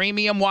offers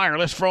premium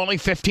wireless for only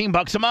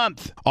 $15 a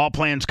month. All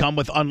plans come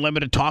with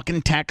unlimited talk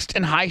and text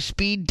and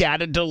high-speed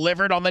data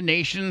delivered on the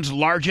nation's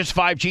largest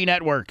 5G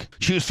network.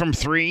 Choose from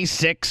 3,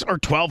 6, or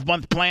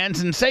 12-month plans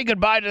and say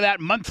goodbye to that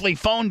monthly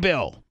phone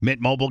bill. Mint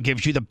Mobile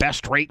gives you the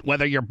best rate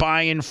whether you're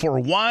buying for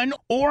one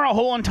or a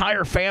whole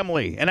entire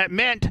family. And at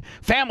Mint,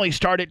 families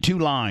start at 2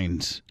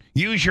 lines.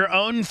 Use your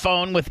own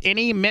phone with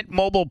any Mint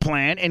Mobile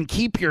plan and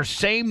keep your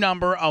same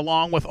number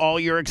along with all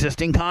your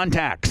existing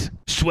contacts.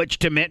 Switch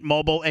to Mint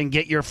Mobile and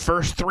get your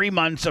first 3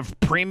 months of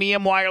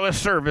premium wireless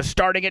service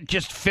starting at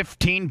just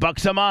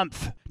 $15 a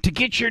month. To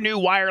get your new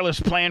wireless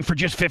plan for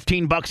just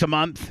 $15 a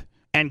month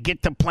and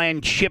get the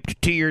plan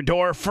shipped to your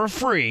door for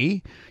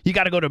free, you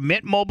got to go to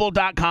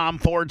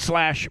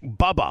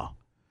mintmobile.com/Bubba.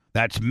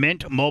 That's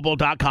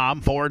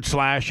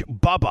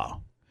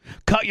mintmobile.com/Bubba.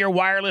 Cut your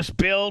wireless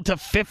bill to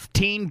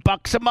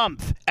 $15 a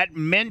month at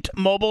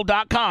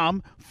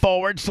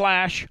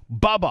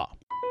mintmobile.com/Bubba.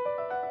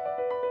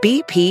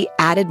 BP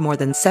added more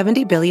than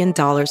 $70 billion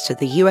to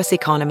the U.S.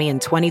 economy in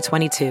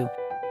 2022.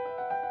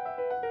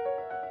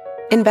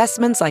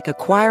 Investments like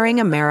acquiring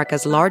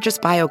America's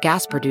largest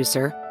biogas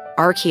producer,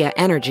 Archaea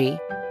Energy,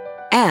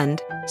 and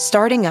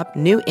starting up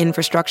new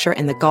infrastructure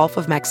in the Gulf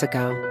of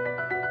Mexico.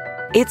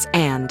 It's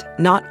and,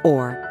 not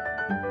or.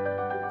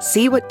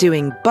 See what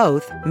doing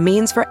both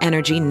means for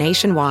energy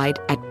nationwide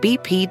at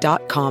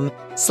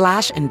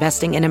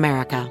bp.com/investing in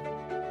America.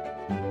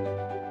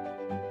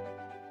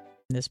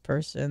 This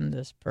person.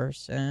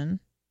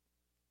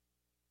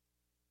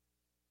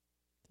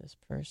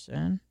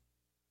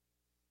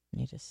 I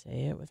need to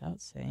say it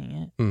without saying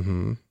it.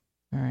 Mm-hmm.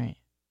 All right.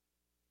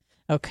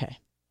 Okay.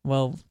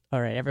 Well,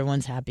 all right.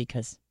 Everyone's happy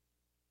because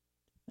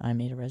I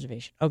made a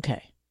reservation.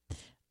 Okay.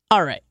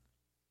 All right.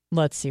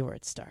 Let's see where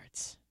it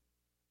starts.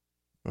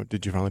 Oh,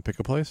 did you finally pick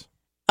a place?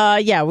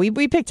 Yeah,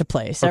 we picked a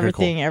place.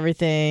 Okay,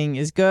 Everything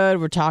is good.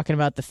 We're talking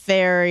about the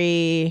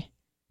ferry,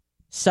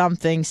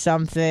 something,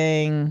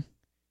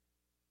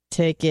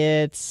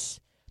 tickets.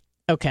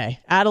 Okay,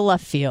 out of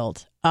left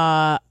field.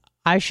 I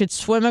should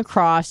swim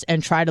across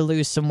and try to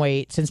lose some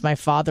weight since my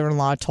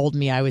father-in-law told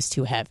me I was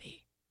too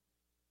heavy.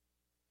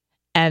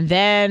 And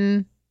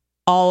then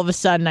all of a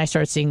sudden I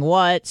start seeing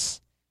what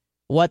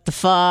the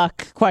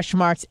fuck, question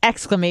marks,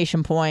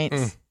 exclamation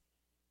points.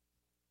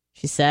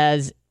 She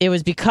says, it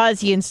was because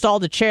he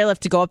installed a chairlift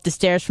to go up the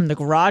stairs from the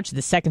garage to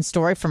the second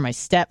story for my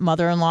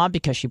stepmother-in-law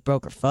because she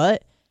broke her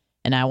foot,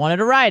 and I wanted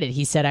to ride it.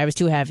 He said I was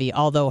too heavy,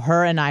 although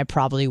her and I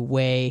probably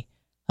weigh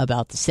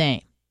about the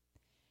same.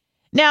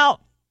 Now,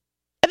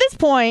 at this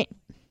point,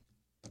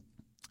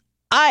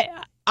 I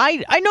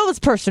know this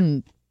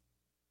person.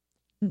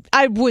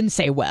 I wouldn't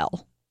say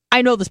well.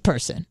 I know this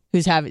person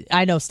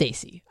I know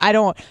Stacy.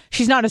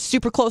 She's not a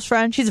super close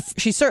friend.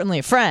 She's certainly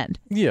a friend.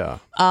 Yeah.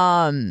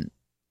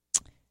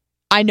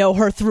 I know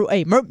her through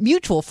a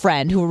mutual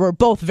friend who we're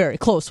both very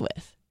close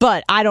with,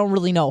 but I don't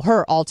really know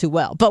her all too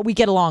well. But we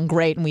get along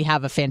great and we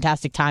have a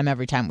fantastic time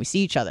every time we see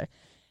each other.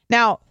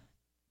 Now,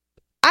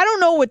 I don't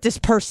know what this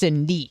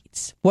person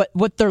needs,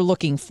 what they're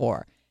looking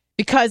for,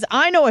 because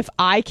I know if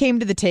I came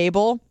to the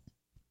table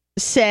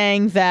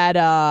saying that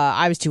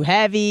I was too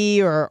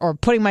heavy or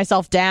putting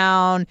myself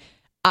down,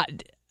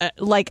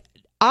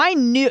 I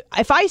knew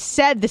if I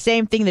said the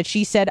same thing that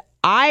she said,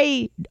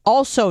 I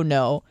also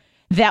know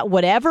that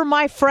whatever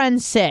my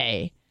friends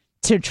say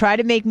to try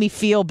to make me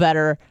feel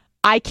better,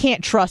 I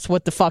can't trust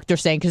what the fuck they're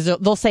saying because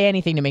they'll say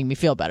anything to make me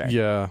feel better.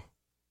 Yeah.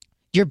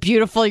 You're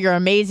beautiful. You're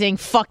amazing.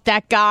 Fuck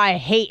that guy. I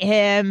hate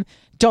him.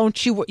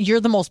 Don't you? You're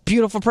the most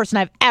beautiful person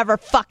I've ever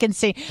fucking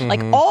seen. Mm-hmm.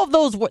 Like all of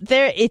those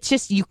there. It's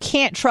just you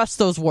can't trust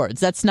those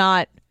words. That's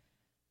not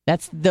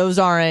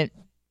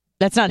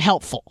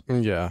helpful.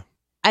 Yeah.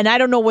 And I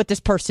don't know what this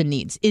person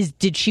needs.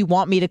 Did she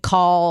want me to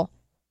call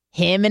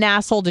him an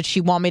asshole? Did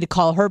she want me to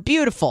call her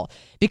beautiful?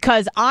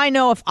 Because I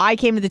know if I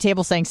came to the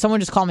table saying someone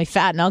just called me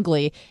fat and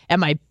ugly, and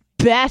my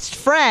best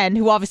friend,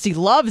 who obviously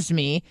loves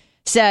me,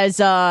 says,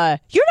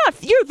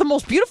 you're the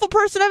most beautiful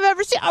person I've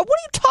ever seen. What are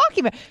you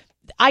talking about?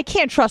 I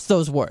can't trust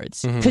those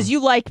words because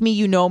you like me,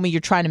 you know me,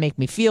 you're trying to make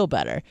me feel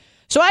better.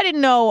 So I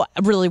didn't know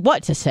really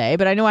what to say,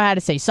 but I knew I had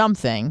to say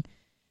something.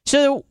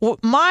 So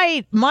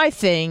my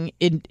thing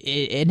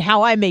in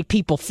how I make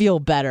people feel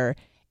better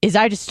is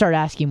I just start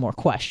asking more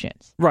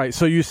questions. Right.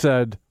 So you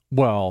said,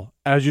 well,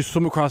 as you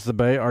swim across the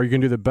bay, are you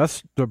going to do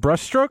the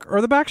breaststroke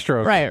or the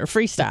backstroke? Right, or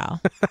freestyle.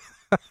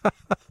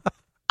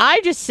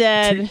 I just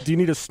said... Do you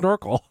need a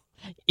snorkel?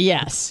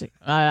 Yes.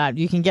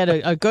 You can get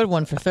a good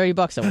one for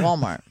 $30 at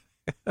Walmart.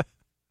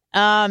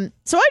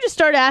 So I just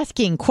started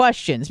asking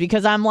questions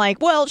because I'm like,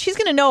 well, she's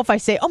going to know if I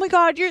say, oh my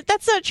God,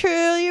 that's not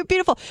true. You're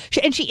beautiful.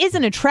 And she is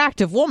an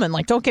attractive woman.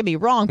 Like, don't get me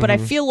wrong, but I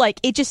feel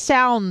like it just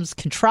sounds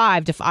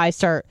contrived if I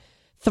start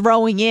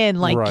throwing in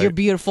like, right, you're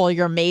beautiful,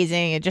 you're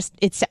amazing.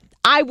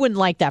 I wouldn't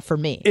like that for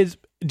me.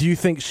 Do you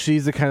think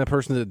she's the kind of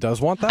person that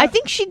does want that? I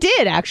think she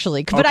did,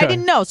 actually, but I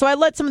didn't know. So I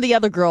let some of the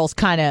other girls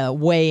kind of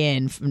weigh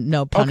in,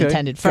 no pun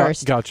intended,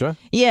 first. Gotcha.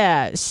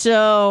 Yeah.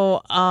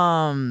 So,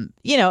 I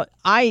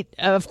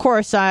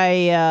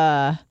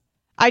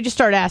just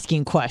started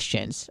asking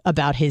questions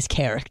about his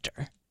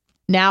character.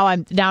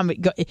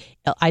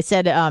 I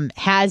said,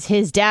 has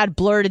his dad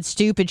blurted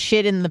stupid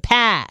shit in the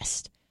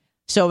past?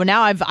 So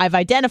now I've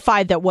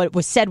identified that what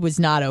was said was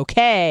not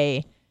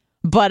okay.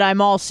 But I'm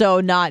also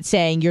not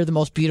saying you're the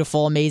most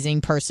beautiful,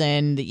 amazing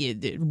person,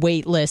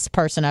 weightless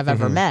person I've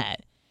ever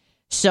met.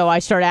 So I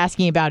started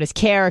asking about his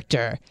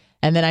character.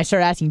 And then I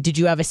started asking, did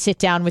you have a sit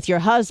down with your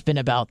husband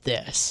about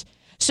this?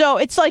 So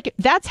it's like,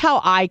 that's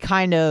how I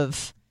kind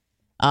of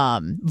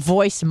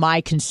voice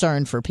my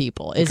concern for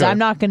people. Is I'm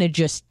not going to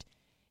just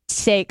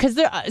say, because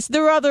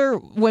there were other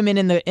women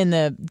in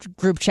the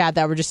group chat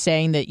that were just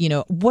saying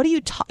that, what are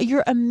you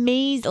you're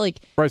amazing. Like,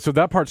 right, so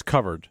that part's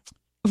covered.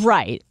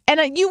 Right.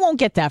 And you won't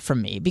get that from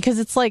me because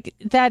it's like,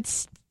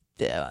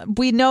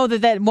 we know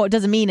that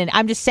doesn't mean, and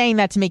I'm just saying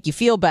that to make you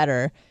feel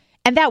better.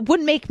 And that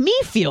would make me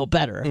feel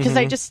better because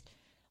I just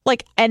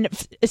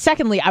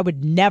secondly, I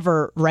would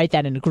never write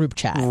that in a group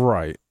chat.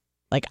 Right.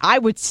 Like I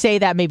would say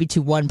that maybe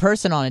to one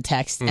person on a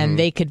text and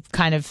they could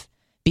kind of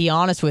be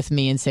honest with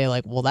me and say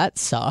like, well, that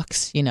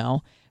sucks.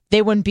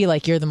 They wouldn't be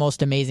like, you're the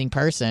most amazing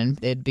person.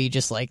 It'd be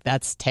just like,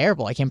 that's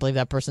terrible. I can't believe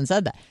that person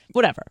said that.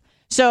 Whatever.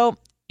 So,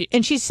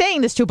 and she's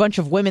saying this to a bunch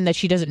of women that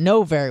she doesn't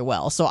know very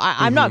well. So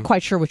I'm not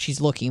quite sure what she's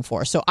looking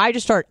for. So I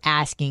just start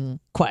asking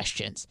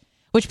questions,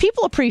 which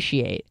people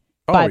appreciate,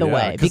 by the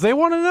way. Because they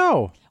want to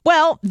know.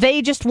 Well,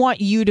 they just want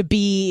you to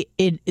be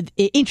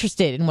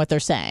interested in what they're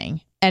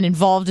saying and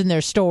involved in their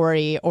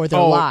story or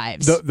their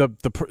lives.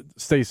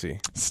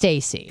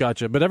 Stacy.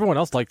 Gotcha. But everyone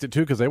else liked it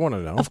too because they want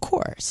to know. Of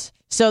course.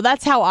 So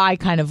that's how I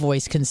kind of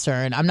voice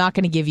concern. I'm not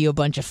going to give you a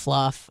bunch of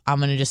fluff. I'm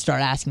going to just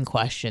start asking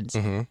questions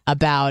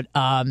about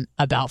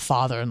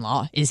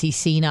father-in-law. Is he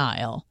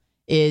senile?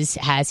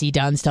 Has he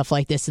done stuff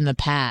like this in the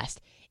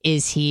past?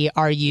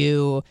 Are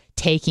you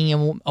taking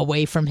him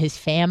away from his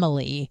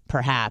family,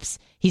 perhaps.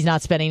 He's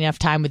not spending enough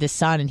time with his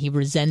son and he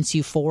resents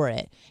you for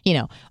it.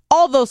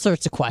 All those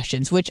sorts of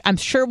questions, which I'm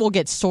sure will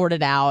get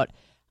sorted out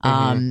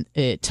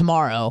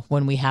tomorrow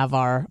when we have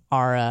our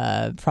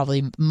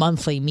probably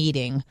monthly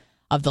meeting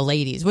of the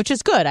ladies, which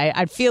is good.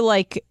 I feel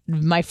like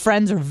my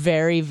friends are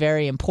very,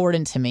 very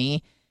important to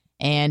me.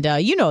 And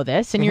you know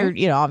this, and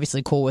you're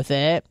obviously cool with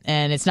it.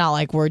 And it's not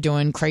like we're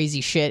doing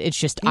crazy shit. It's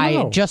just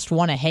I just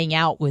want to hang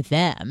out with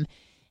them.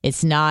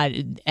 It's not,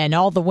 and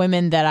all the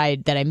women that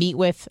I meet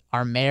with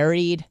are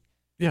married,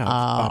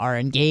 are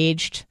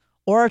engaged,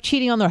 or are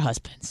cheating on their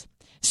husbands.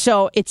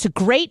 So it's a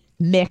great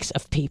mix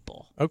of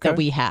people that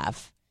we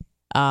have,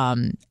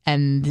 and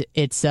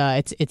it's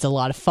a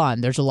lot of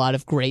fun. There's a lot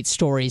of great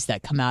stories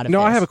that come out of it.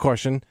 No, I have a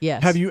question.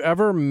 Yes. Have you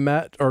ever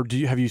met, or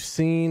have you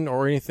seen,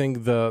 or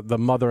anything the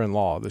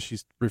mother-in-law that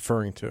she's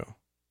referring to?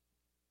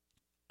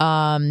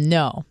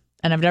 No,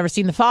 and I've never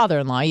seen the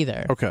father-in-law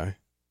either. Okay.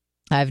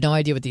 I have no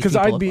idea what these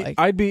people look like.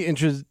 I'd be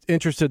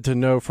interested to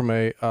know from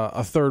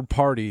a third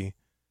party.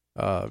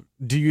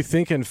 Do you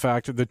think, in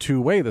fact, the two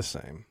weigh the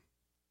same?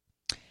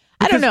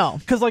 I don't know.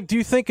 Because, do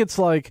you think it's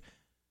like,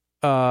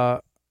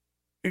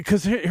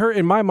 because her,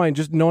 in my mind,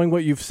 just knowing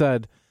what you've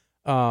said,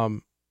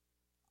 I'm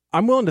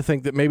willing to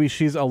think that maybe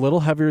she's a little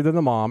heavier than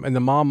the mom, and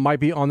the mom might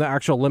be on the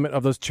actual limit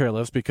of those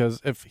chairlifts,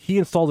 because if he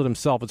installed it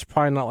himself, it's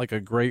probably not like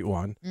a great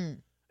one.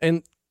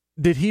 And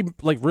did he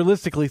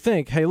realistically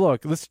think, hey,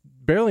 look, this is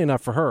barely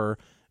enough for her,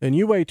 and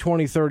you weigh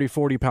 20, 30,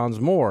 40 pounds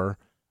more,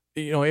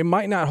 it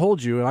might not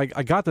hold you, and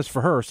I got this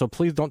for her, so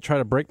please don't try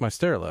to break my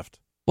stair lift.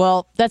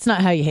 Well, that's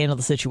not how you handle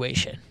the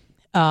situation.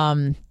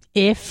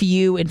 If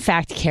you, in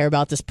fact, care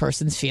about this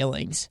person's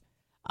feelings,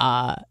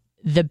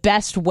 the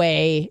best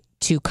way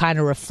to kind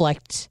of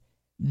reflect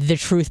the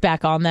truth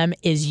back on them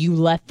is you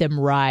let them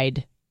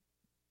ride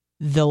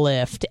the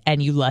lift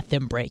and you let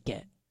them break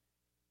it.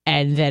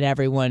 And then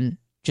everyone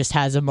just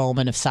has a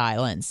moment of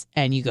silence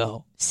and you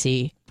go,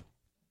 see,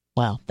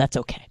 well, that's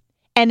okay.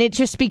 And it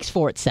just speaks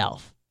for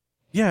itself.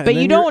 Yeah, but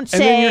you don't say...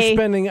 And then you're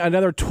spending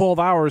another 12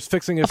 hours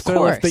fixing a stair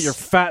lift that your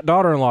fat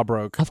daughter-in-law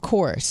broke. Of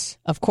course.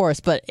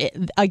 But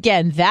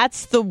again,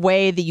 that's the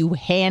way that you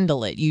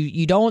handle it.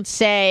 You don't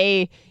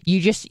say... You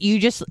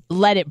just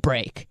let it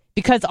break.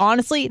 Because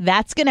honestly,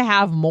 that's going to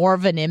have more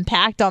of an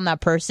impact on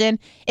that person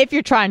if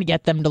you're trying to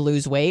get them to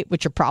lose weight,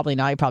 which you're probably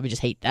not. You probably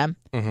just hate them.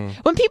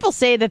 When people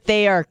say that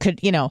they are,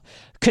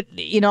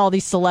 all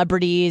these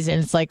celebrities,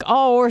 and it's like,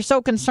 oh, we're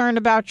so concerned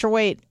about your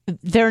weight.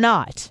 They're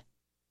not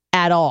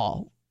at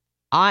all.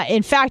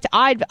 In fact,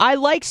 I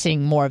like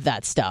seeing more of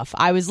that stuff.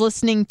 I was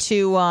listening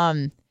to,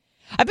 I've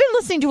been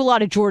listening to a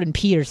lot of Jordan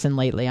Peterson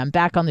lately. I'm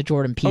back on the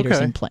Jordan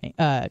Peterson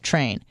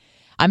train.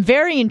 I'm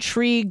very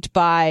intrigued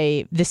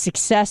by the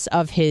success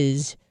of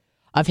his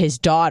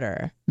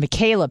daughter,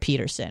 Michaela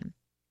Peterson,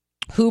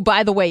 who,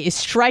 by the way, is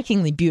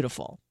strikingly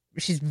beautiful.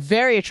 She's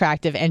very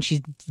attractive and she's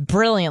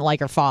brilliant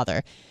like her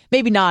father.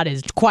 Maybe not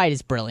quite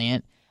as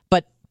brilliant,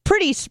 but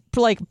pretty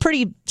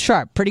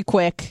sharp, pretty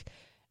quick.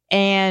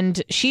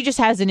 And she just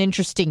has an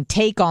interesting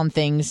take on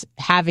things,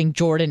 having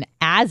Jordan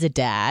as a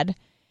dad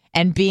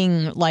and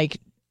being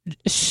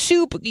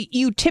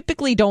you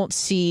typically don't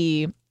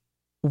see,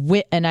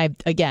 and I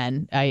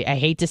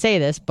hate to say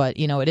this, but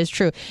it is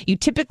true. You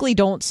typically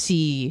don't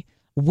see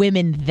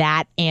women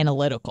that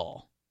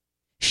analytical.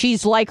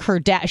 She's like her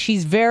dad.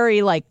 She's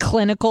very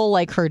clinical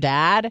like her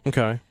dad.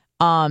 Okay.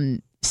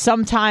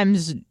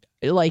 Sometimes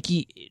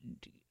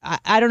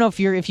I don't know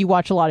if you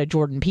watch a lot of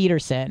Jordan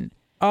Peterson.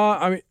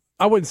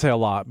 I wouldn't say a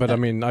lot, but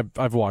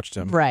I've watched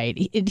him. Right.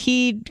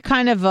 He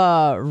kind of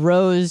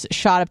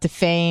shot up to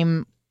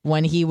fame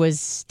when he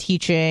was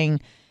teaching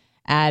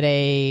at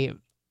a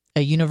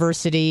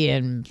university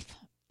in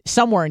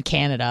somewhere in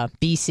Canada,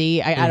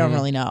 BC. I don't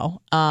really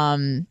know.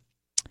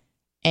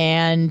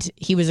 And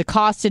he was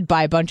accosted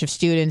by a bunch of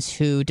students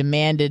who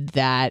demanded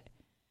that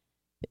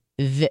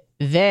I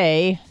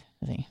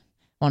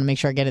want to make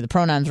sure I get the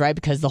pronouns right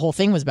because the whole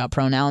thing was about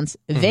pronouns.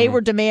 They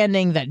were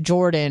demanding that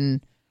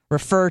Jordan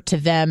refer to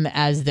them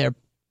as their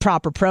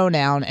proper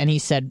pronoun, and he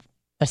said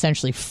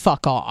essentially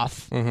fuck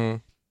off.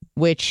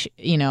 Which,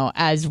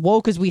 as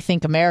woke as we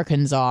think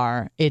Americans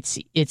are, it's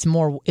even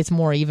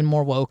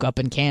more woke up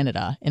in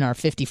Canada, in our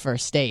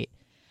 51st state.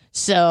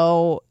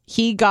 So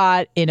he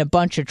got in a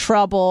bunch of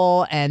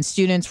trouble and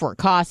students were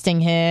accosting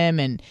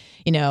him, and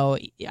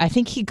I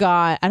think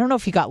I don't know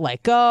if he got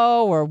let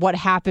go or what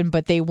happened,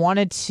 but they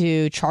wanted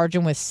to charge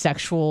him with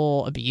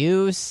sexual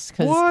abuse.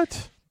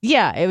 What?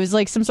 Yeah, it was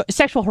like some sort of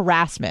sexual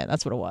harassment.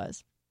 That's what it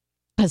was.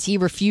 Because he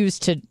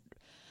refused to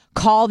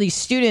call these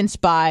students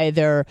by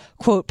their,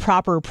 quote,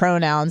 proper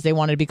pronouns. They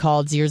wanted to be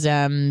called zir,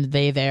 them,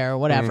 they, their,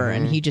 whatever.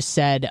 And he just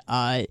said,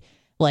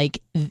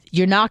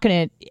 you're not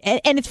going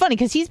to... And it's funny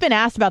because he's been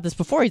asked about this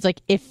before. He's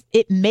like, if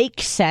it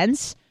makes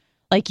sense,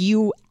 like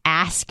you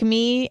ask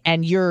me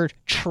and you're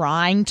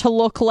trying to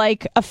look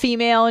like a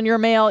female and you're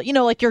male, you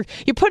know, like you're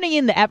putting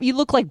in you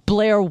look like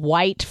Blair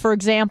White, for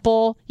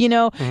example, you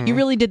know, you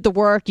really did the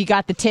work. You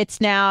got the tits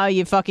now.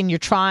 You're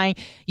trying.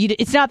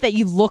 It's not that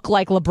you look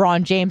like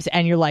LeBron James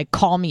and you're like,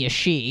 call me a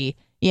she,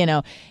 you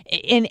know,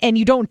 and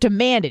you don't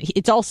demand it.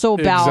 It's also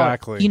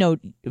about, you know,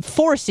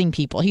 forcing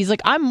people. He's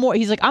like, I'm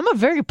a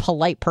very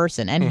polite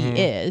person, and he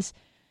is.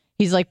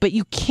 He's like, but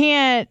you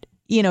can't,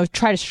 you know,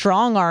 try to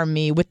strong arm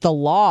me with the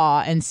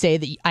law and say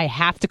that I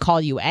have to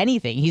call you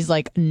anything. He's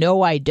like,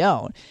 no, I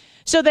don't.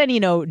 So then, you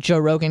know, Joe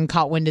Rogan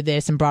caught wind of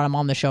this and brought him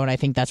on the show. And I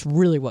think that's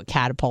really what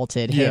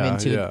catapulted him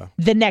into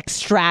the next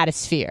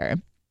stratosphere.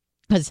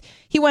 Because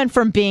he went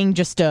from being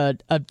just a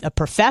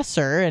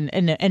professor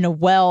and a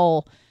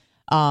well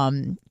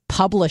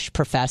published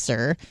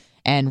professor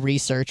and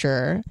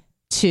researcher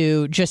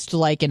to just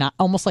like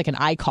almost like an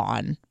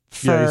icon.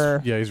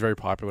 He's very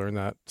popular in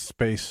that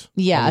space.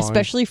 Yeah, online.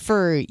 Especially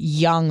for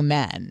young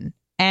men.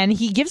 And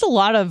he gives a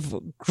lot of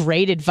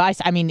great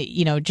advice. I mean,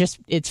 you know,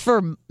 it's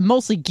for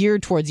mostly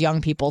geared towards young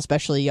people,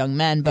 especially young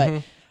men.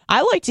 But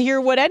I like to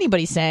hear what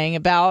anybody's saying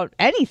about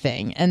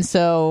anything. And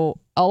so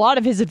a lot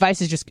of his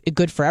advice is just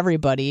good for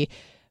everybody.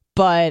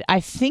 But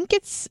I think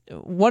it's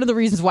one of the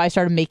reasons why I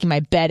started making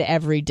my bed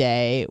every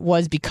day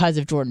was because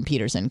of Jordan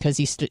Peterson, because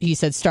he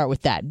said start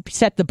with that.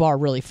 Set the bar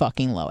really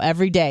fucking low.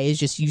 Every day is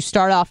just you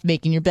start off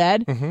making your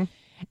bed,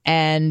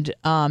 and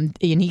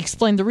he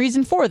explained the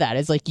reason for that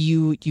is like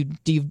you've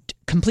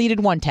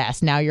completed one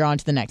task, now you're on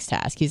to the next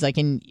task. He's like,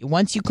 and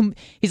once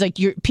he's like,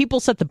 people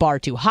set the bar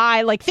too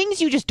high, like things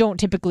you just don't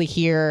typically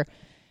hear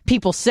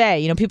people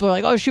say. You know, people are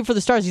like, oh, shoot for the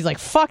stars. He's like,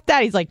 fuck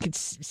that. He's like,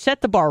 set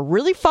the bar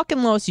really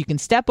fucking low so you can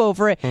step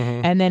over it.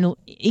 And then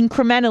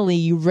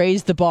incrementally you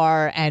raise the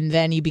bar and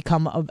then you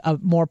become a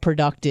more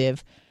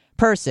productive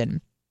person.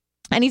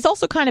 And he's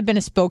also kind of been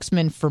a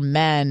spokesman for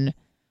men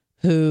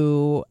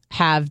who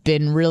have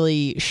been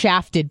really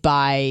shafted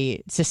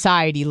by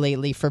society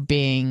lately for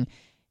being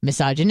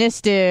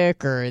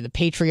misogynistic or the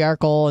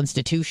patriarchal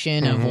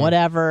institution of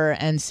whatever.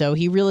 And so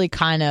he really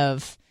kind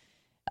of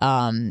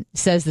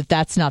says that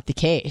that's not the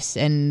case,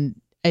 and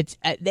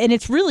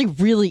it's really,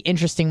 really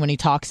interesting when he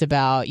talks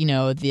about, you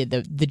know,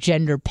 the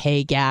gender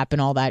pay gap and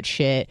all that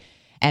shit,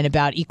 and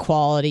about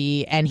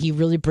equality, and he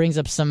really brings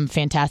up some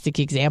fantastic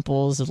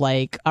examples of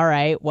like, all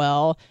right,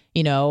 well,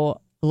 you know,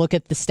 look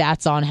at the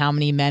stats on how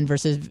many men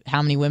versus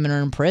how many women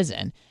are in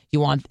prison. You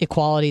want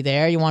equality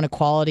there. You want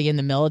equality in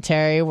the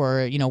military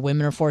where, you know,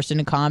 women are forced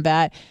into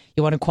combat.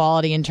 You want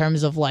equality in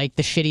terms of like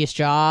the shittiest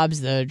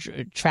jobs,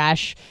 the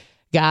trash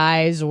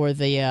guys, or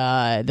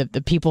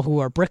the people who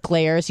are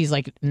bricklayers. He's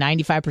like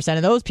 95%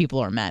 of those people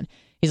are men.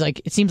 He's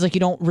like, it seems like you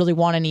don't really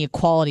want any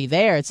equality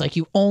there. It's like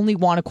you only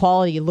want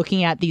equality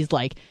looking at these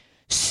like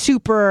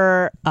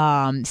super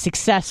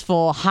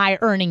successful, high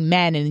earning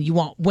men, and you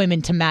want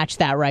women to match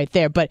that right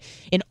there. But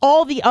in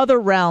all the other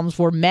realms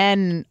where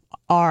men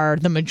are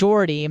the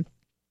majority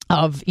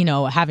of, you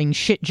know, having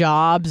shit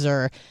jobs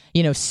or,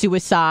 you know,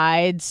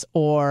 suicides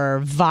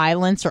or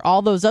violence or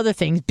all those other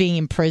things, being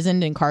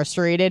imprisoned,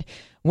 incarcerated,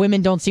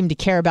 women don't seem to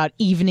care about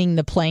evening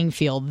the playing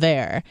field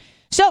there.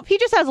 So he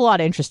just has a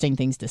lot of interesting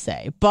things to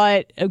say.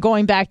 But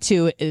going back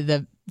to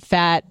the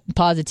fat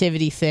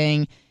positivity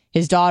thing,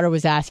 his daughter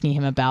was asking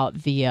him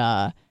about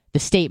the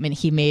statement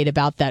he made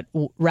about that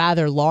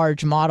rather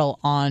large model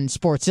on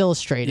Sports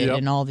Illustrated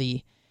and all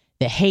the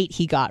hate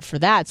he got for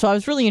that. So I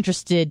was really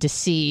interested to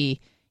see,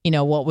 you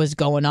know, what was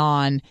going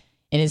on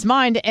in his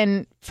mind.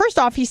 And first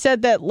off, he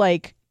said that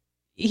like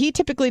he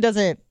typically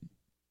doesn't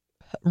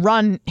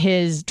run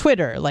his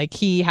Twitter. Like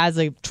he has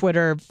a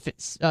Twitter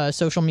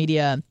social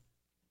media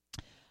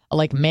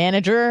like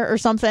manager or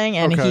something,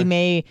 and he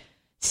may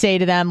say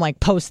to them like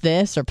post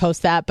this or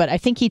post that, but I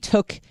think he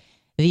took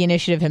the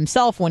initiative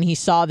himself when he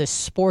saw this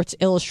Sports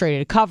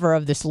Illustrated cover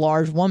of this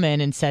large woman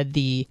and said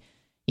the,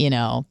 you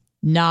know,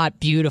 not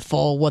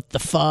beautiful, what the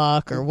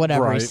fuck, or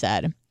whatever he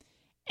said.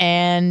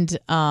 And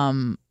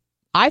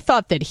I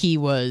thought that he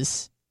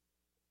was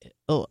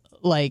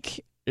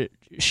like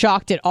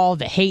shocked at all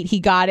the hate he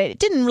got. It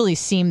didn't really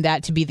seem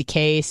that to be the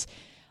case.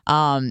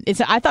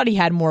 I thought he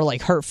had more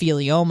like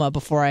hurtphilioma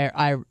before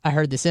I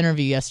heard this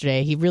interview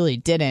yesterday. He really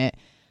didn't,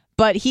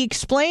 but he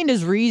explained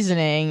his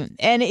reasoning,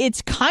 and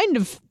it's kind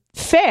of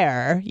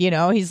fair. You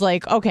know, he's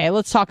like, okay,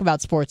 let's talk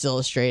about Sports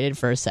Illustrated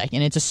for a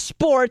second. It's a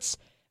sports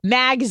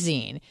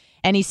magazine.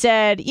 And he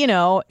said, you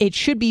know, it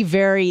should be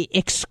very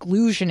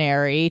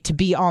exclusionary to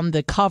be on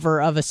the cover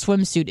of a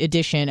swimsuit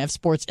edition of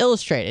Sports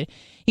Illustrated.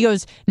 He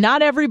goes,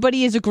 not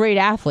everybody is a great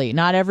athlete.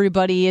 Not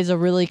everybody is a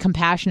really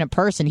compassionate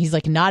person. He's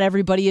like, not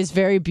everybody is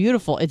very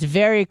beautiful. It's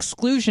very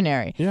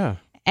exclusionary. Yeah.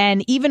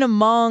 And even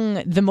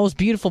among the most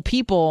beautiful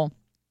people,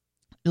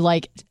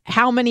 like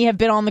how many have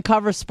been on the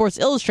cover of Sports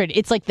Illustrated?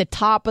 It's like the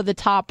top of the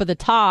top of the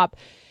top.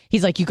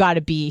 He's like, you got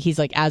to be, he's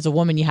like, as a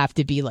woman, you have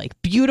to be like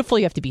beautiful.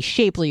 You have to be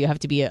shapely. You have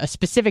to be a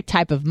specific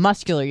type of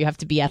muscular. You have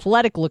to be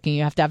athletic looking.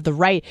 You have to have the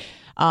right,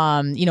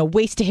 you know,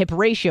 waist to hip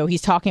ratio.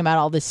 He's talking about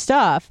all this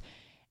stuff.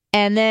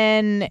 And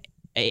then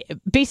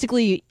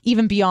basically,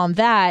 even beyond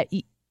that,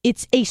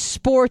 it's a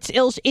sports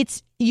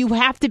it's you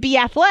have to be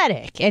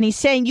athletic. And he's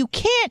saying you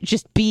can't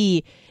just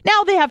be.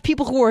 Now they have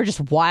people who are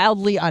just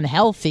wildly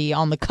unhealthy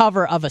on the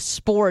cover of a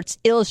Sports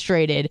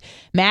Illustrated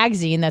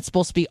magazine that's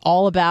supposed to be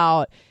all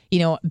about,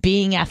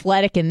 being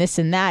athletic and this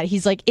and that.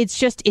 He's like,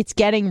 it's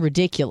getting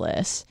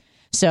ridiculous.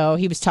 So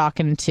he was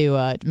talking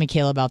to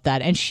Michaela about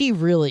that, and she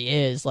really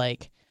is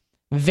like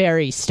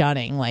very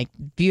stunning, like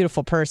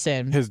beautiful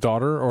person. His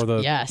daughter or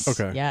the yes,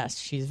 okay, yes,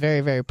 she's very,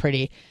 very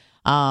pretty.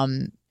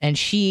 And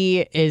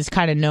she is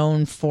kind of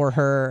known for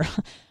her,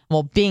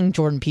 well, being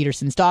Jordan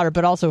Peterson's daughter,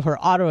 but also her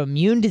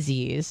autoimmune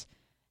disease.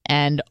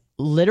 And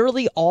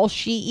literally all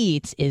she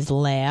eats is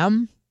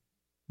lamb,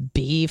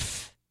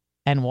 beef,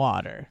 and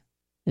water.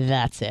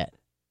 That's it.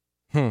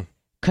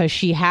 Because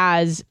she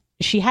had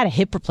a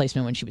hip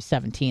replacement when she was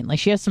 17. Like,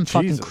 she has some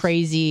fucking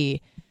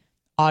crazy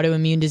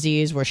autoimmune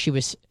disease where she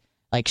was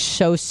like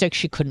so sick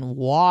she couldn't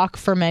walk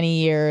for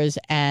many years.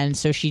 And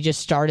so she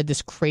just started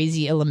this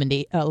crazy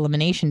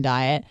elimination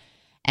diet.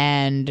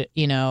 And,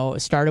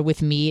 started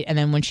with meat. And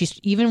then when she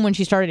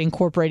started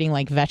incorporating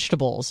like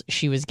vegetables,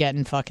 she was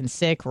getting fucking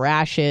sick,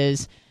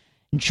 rashes,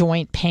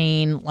 joint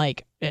pain.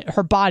 Like,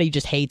 her body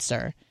just hates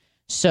her.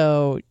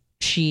 So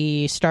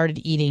she started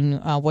eating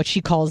what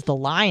she calls the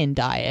lion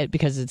diet,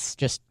 because it's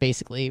just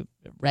basically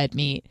red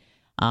meat.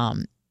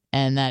 And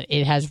that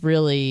it has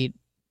really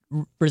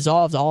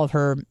resolved all of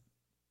her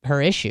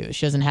issues.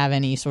 She doesn't have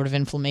any sort of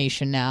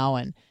inflammation now.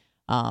 And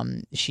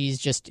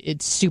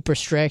it's super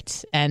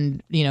strict.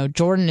 And,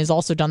 Jordan has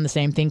also done the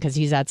same thing, because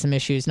he's had some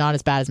issues, not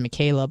as bad as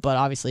Michaela, but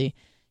obviously,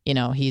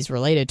 he's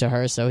related to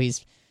her. So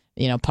he's,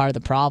 part of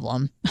the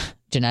problem,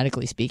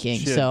 genetically speaking.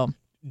 So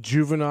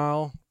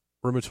juvenile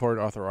rheumatoid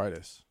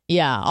arthritis.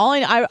 Yeah.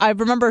 I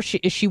remember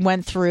she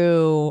went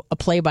through a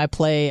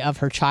play-by-play of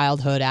her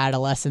childhood,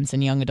 adolescence,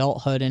 and young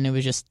adulthood. And it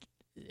was just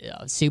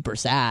super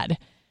sad.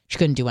 She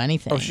couldn't do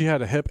anything. Oh, she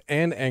had a hip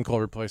and ankle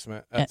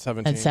replacement at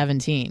 17. At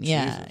 17,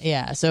 yeah, Jesus.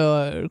 yeah.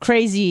 So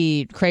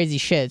crazy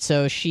shit.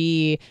 So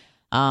she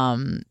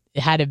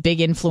had a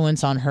big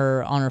influence on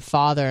her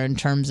father in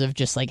terms of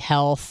just like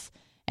health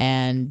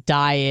and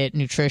diet,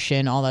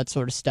 nutrition, all that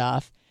sort of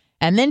stuff.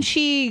 And then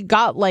she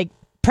got like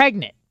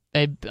pregnant.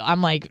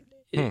 I'm like,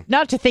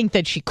 not to think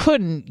that she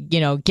couldn't,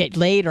 get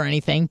laid or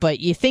anything, but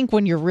you think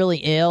when you're really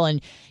ill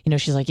and,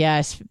 she's like, yeah,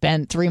 I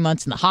spent 3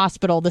 months in the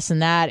hospital, this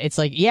and that. It's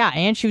like, yeah,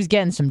 and she was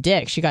getting some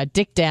dick. She got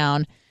dick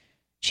down.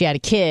 She had a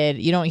kid.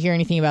 You don't hear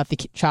anything about the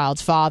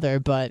child's father,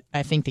 but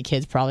I think the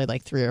kid's probably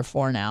like 3 or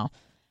 4 now.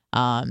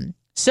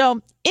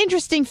 So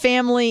interesting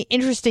family,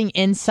 interesting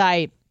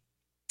insight.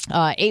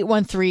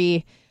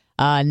 813-90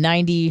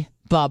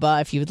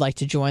 Bubba, if you would like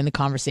to join the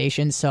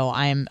conversation. So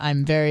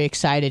I'm very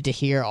excited to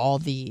hear all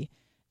the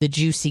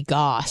juicy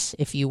goss,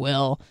 if you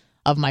will,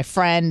 of my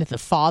friend, the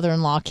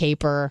father-in-law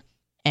caper,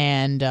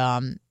 and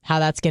how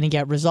that's going to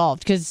get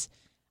resolved. Because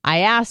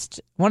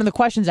one of the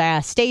questions I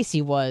asked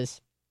Stacy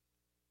was,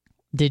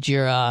 did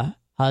your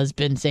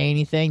husband say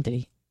anything? Did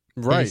he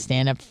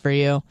stand up for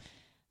you?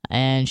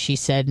 And she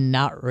said,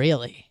 not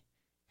really.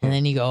 And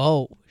then you go,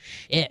 oh,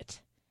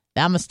 shit.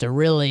 That must have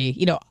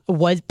really,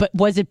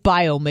 was it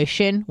by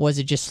omission? Was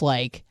it just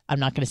like, I'm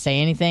not going to say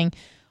anything?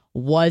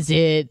 Was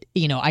it,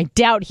 I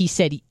doubt he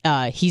said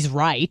he's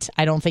right.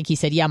 I don't think he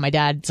said, yeah, my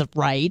dad's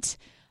right.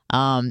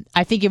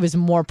 I think it was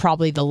more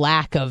probably the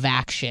lack of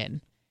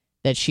action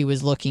that she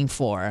was looking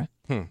for.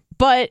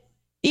 But,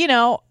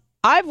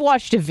 I've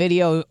watched a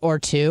video or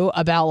two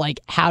about like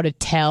how to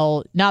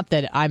tell, not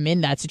that I'm in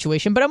that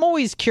situation, but I'm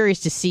always curious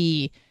to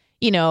see,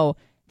 the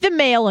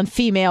male and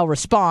female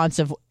response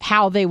of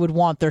how they would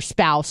want their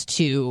spouse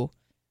to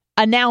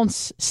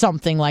announce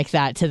something like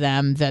that to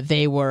them, that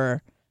they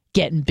were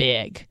getting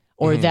big,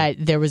 or that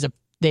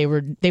they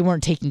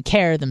weren't taking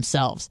care of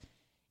themselves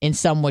in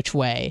some which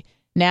way.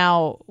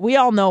 Now, we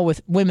all know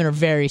women are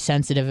very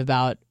sensitive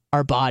about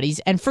our bodies,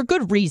 and for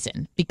good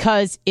reason,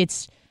 because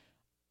it's,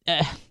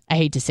 I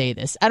hate to say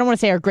this, I don't want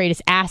to say our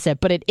greatest asset,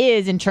 but it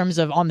is in terms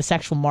of on the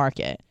sexual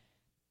market.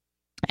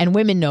 And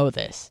women know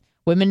this.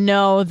 Women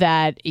know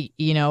that,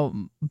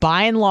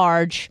 by and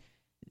large,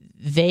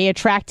 they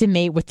attract a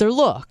mate with their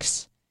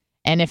looks.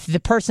 And if the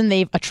person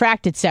they've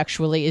attracted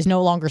sexually is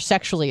no longer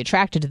sexually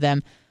attracted to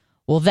them,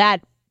 well,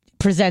 that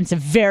presents a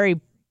very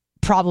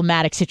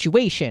problematic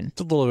situation.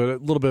 It's a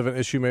little bit of an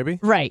issue, maybe.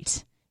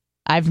 Right.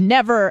 I've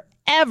never,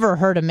 ever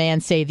heard a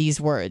man say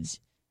these words.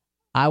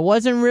 I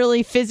wasn't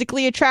really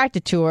physically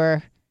attracted to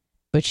her,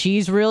 but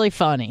she's really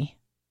funny.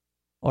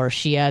 Or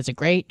she has a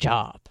great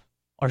job.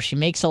 Or she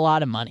makes a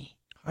lot of money.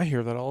 I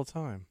hear that all the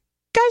time.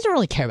 Guys don't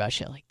really care about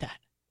shit like that.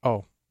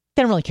 Oh.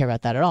 They don't really care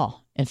about that at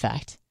all, in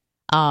fact.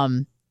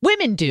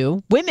 Women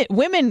do.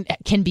 Women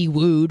can be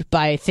wooed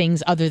by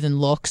things other than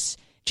looks,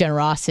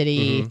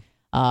 generosity,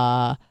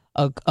 a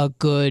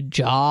good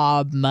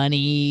job,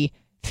 money,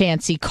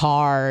 fancy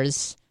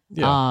cars,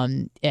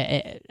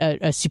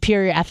 a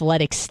superior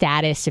athletic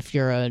status if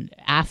you're an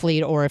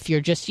athlete, or if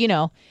you're just,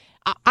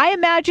 I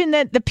imagine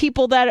that the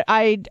people that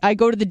I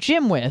go to the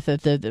gym with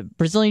at the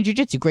Brazilian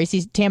Jiu-Jitsu,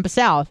 Gracie Tampa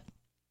South,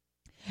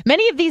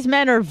 many of these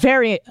men are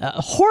very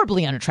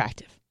horribly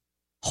unattractive.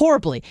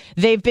 horribly.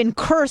 They've been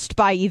cursed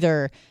by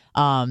either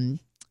an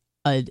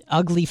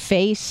ugly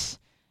face,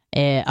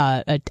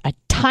 a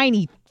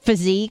tiny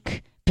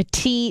physique,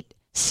 petite,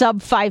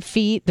 sub 5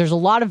 feet. There's a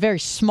lot of very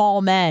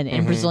small men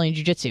in Brazilian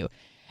Jiu-Jitsu,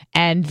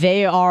 and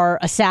they are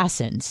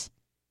assassins.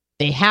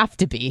 They have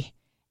to be.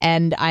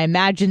 And I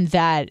imagine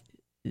that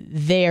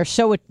they are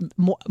so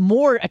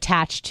more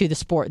attached to the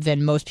sport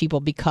than most people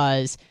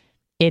because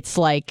it's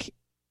like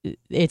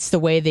it's the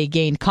way they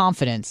gain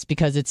confidence,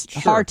 because it's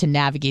hard to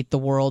navigate the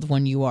world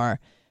when you are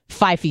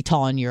 5 feet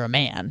tall and you're a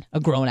man, a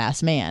grown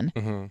ass man.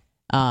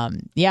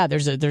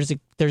 There's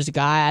a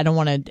guy, I don't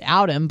want to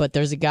out him, but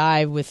there's a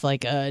guy with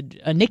like a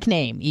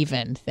nickname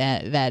even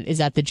that is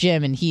at the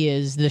gym, and he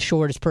is the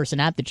shortest person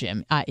at the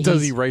gym.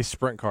 Does he race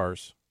sprint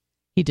cars?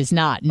 He does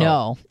not,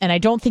 no. And I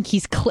don't think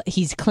he's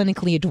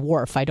clinically a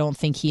dwarf. I don't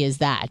think he is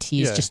that.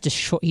 He's just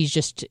he's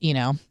just,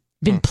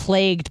 been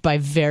plagued by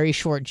very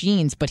short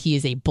genes, but he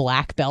is a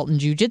black belt in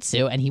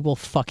jiu-jitsu, and he will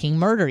fucking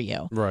murder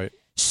you. Right.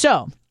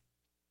 So,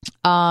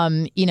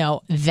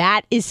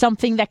 that is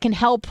something that can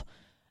help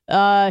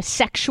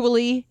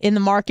sexually in the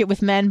market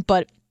with men,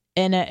 but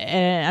and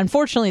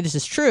unfortunately this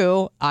is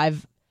true.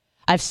 I've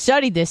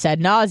studied this ad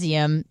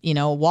nauseum,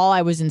 while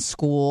I was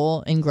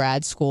in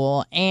grad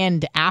school,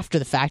 and after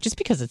the fact, just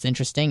because it's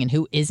interesting, and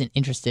who isn't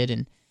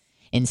interested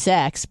in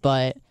sex?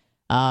 But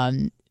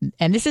and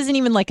this isn't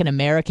even like an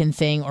American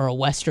thing or a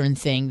Western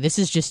thing. This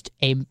is just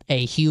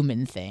a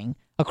human thing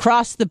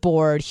across the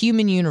board.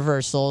 Human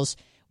universals.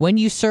 When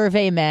you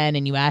survey men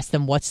and you ask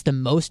them what's the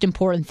most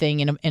important thing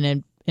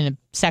in a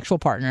sexual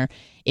partner,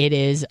 it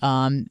is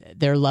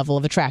their level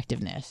of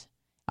attractiveness.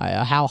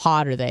 How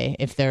hot are they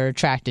if they're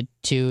attracted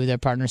to their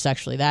partner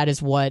sexually? That is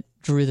what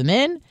drew them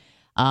in.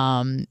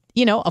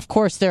 Of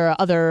course, there are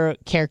other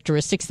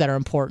characteristics that are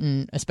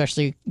important,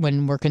 especially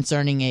when we're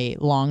concerning a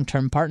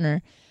long-term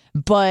partner.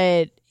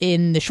 But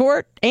in the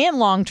short and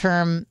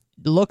long-term,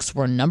 looks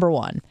were number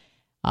one.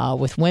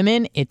 With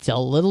women, it's a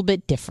little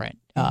bit different.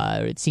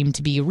 It seemed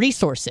to be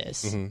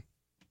resources.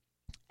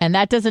 And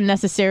that doesn't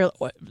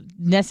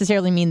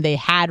necessarily mean they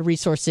had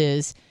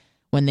resources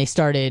when they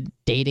started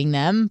dating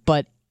them,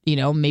 but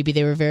maybe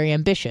they were very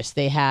ambitious.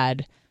 They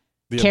had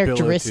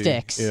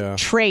characteristics,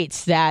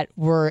 traits that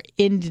were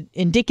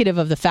indicative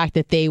of the fact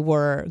that they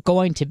were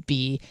going to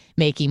be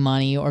making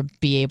money or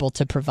be able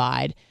to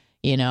provide.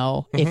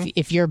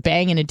 If you're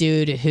banging a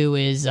dude who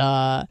is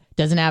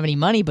doesn't have any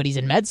money, but he's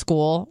in med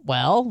school,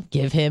 well,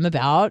 give him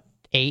about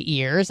 8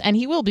 years and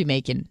he will be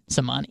making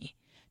some money.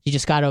 You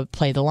just got to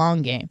play the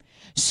long game.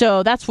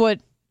 So that's what.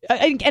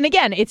 And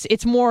again,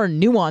 it's more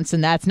nuanced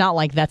than that. It's not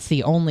like that's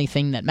the only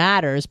thing that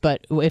matters.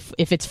 But if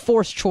it's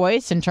forced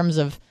choice in terms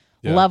of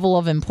level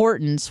of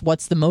importance,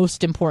 what's the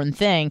most important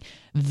thing?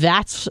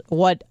 That's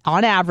what,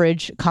 on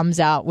average, comes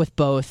out with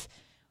both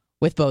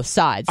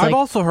sides. I've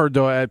also heard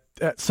though,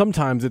 at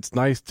sometimes it's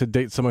nice to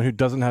date someone who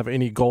doesn't have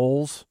any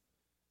goals,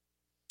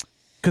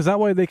 because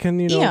that way they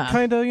can,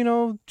 kind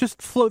of,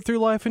 just float through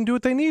life and do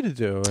what they need to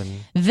do.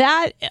 And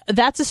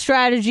that's a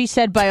strategy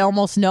said by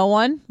almost no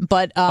one,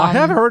 but I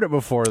have heard it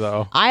before,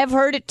 though. I have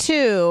heard it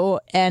too,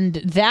 and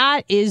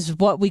that is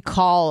what we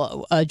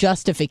call a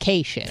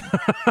justification.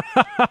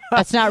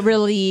 That's not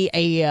really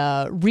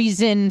a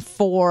reason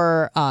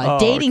for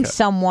dating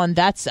someone.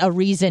 That's a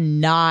reason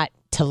not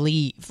to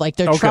leave. Like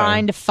they're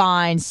trying to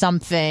find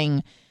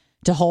something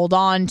to hold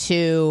on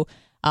to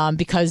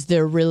because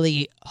they're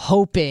really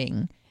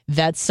hoping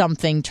that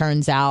something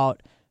turns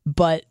out.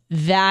 But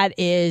that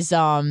is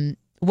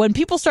when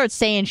people start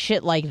saying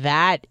shit like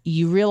that,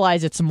 you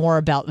realize it's more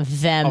about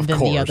them than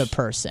the other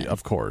person.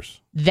 Of course.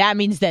 That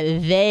means that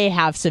they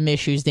have some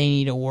issues they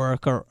need to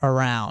work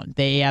around.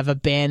 They have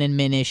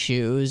abandonment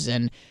issues,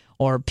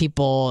 or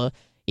people,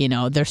 they're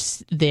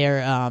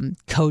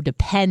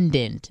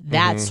codependent,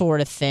 that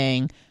sort of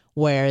thing,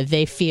 where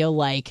they feel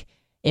like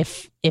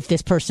if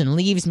this person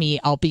leaves me,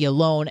 I'll be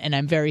alone, and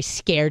I'm very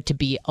scared to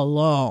be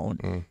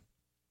alone.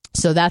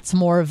 So that's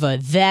more of a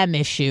them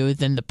issue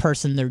than the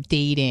person they're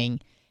dating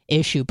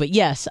issue. But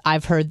yes,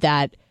 I've heard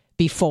that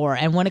before.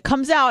 And when it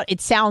comes out,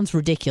 it sounds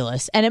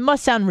ridiculous. And it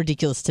must sound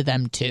ridiculous to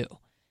them too,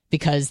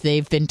 because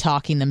they've been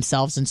talking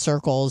themselves in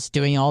circles,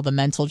 doing all the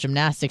mental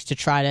gymnastics to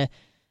try to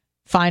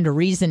find a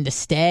reason to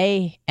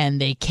stay, and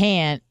they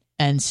can't.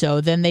 And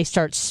so then they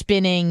start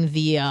spinning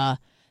the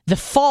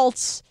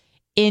faults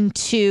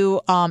into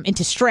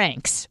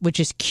strengths, which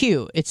is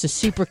cute. It's a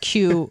super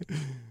cute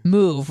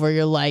move where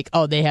you're like,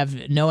 oh, they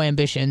have no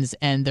ambitions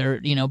and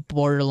they're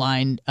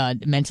borderline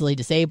mentally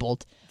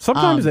disabled.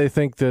 Sometimes they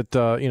think that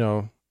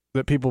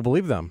that people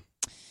believe them.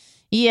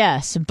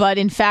 Yes, but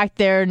in fact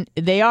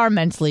they are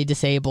mentally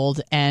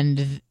disabled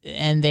and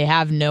they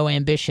have no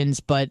ambitions.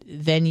 But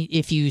then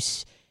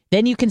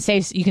you can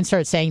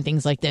start saying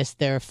things like this: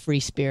 they're a free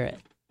spirit,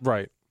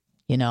 right?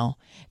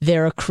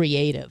 They're a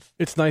creative.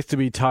 It's nice to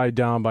be tied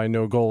down by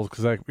no goals,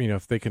 because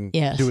if they can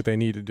do what they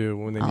need to do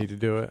when they need to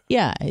do it.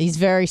 Yeah, he's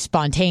very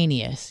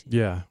spontaneous.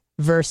 Yeah.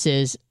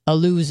 Versus a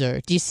loser.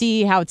 Do you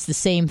see how it's the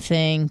same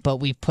thing, but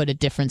we've put a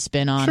different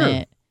spin on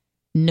it?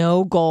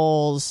 No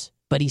goals,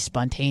 but he's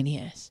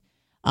spontaneous.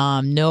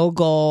 no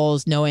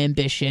goals, no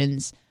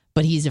ambitions,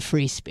 but he's a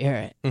free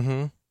spirit.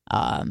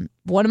 Mm-hmm.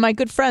 One of my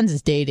good friends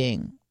is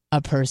dating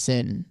a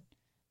person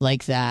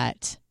like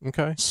that.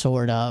 Okay.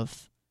 Sort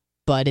of.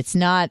 But it's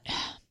not...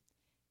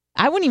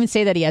 I wouldn't even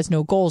say that he has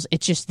no goals.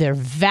 It's just they're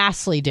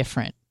vastly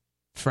different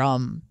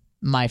from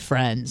my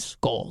friend's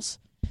goals.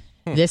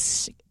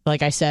 This,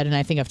 like I said, and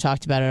I think I've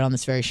talked about it on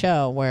this very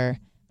show, where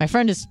my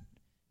friend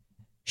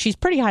she's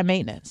pretty high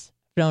maintenance.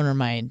 I've known her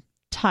my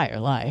entire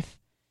life.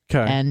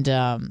 Okay. And,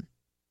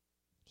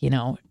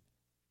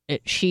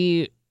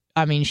 she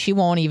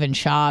won't even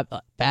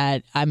shop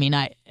at,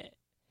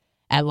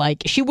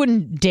 she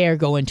wouldn't dare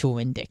go into a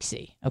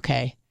Winn-Dixie,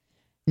 okay?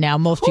 Now,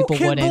 most people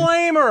wouldn't. Who can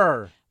blame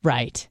her?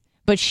 Right.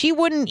 But she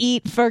wouldn't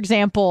eat, for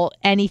example,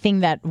 anything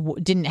that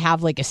didn't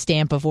have like a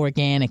stamp of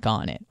organic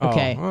on it,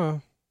 okay?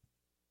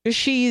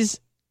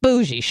 She's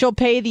bougie. She'll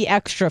pay the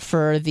extra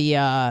for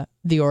the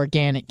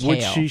organic kale.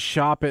 Would she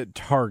shop at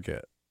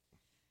Target?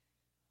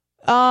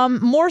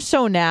 More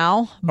so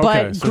now,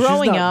 but okay, so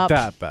growing she's not up,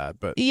 that bad,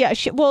 but yeah.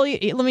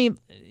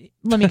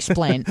 Let me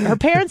explain. Her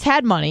parents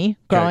had money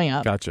growing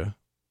up. Gotcha.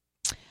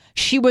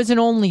 She was an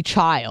only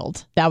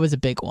child. That was a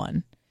big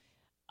one.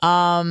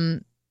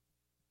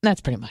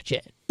 That's pretty much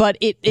it. But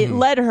it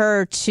led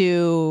her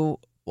to.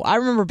 I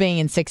remember being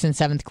in 6th and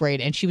 7th grade,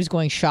 and she was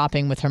going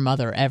shopping with her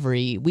mother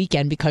every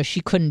weekend because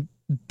she couldn't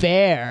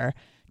bear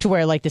to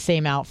wear like the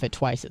same outfit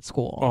twice at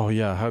school. Oh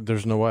yeah,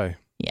 there's no way.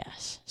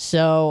 Yes.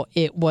 So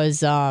it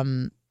was,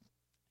 and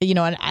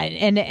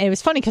it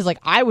was funny because like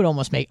I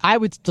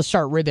would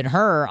start ribbing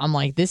her. I'm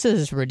like, this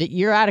is ridiculous.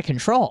 You're out of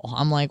control.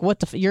 I'm like, what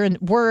the?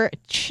 We're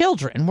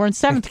children. We're in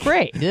 7th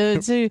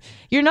grade.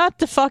 You're not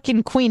the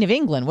fucking Queen of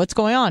England. What's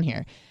going on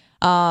here?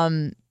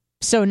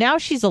 So now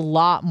she's a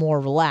lot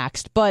more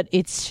relaxed, but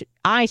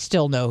I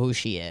still know who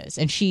she is,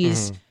 and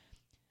she's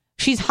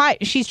high.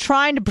 She's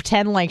trying to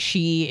pretend like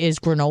she is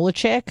granola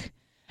chick,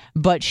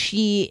 but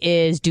she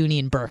is Dooney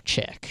and Burke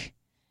chick.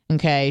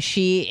 Okay,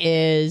 she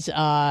is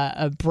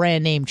a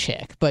brand name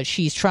chick, but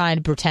she's trying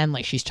to pretend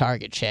like she's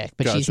Target chick,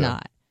 but she's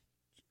not.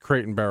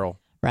 Crate and Barrel.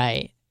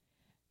 Right.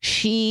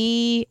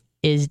 She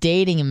is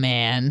dating a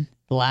man,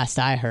 the last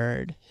I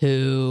heard,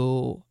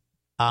 who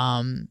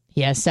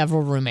he has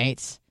several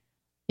roommates,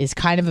 is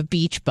kind of a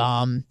beach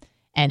bum,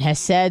 and has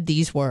said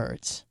these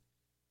words: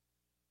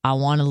 I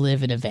want to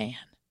live in a van.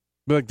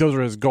 But like those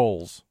are his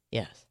goals.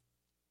 Yes.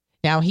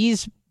 Now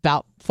he's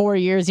about 4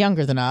 years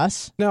younger than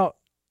us. Now,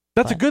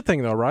 that's a good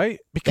thing, though, right?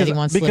 Because he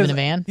wants to live in a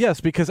van? Yes,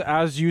 because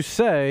as you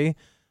say,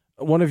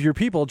 one of your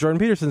people, Jordan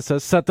Peterson,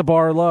 says, set the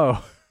bar low.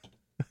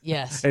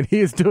 Yes. And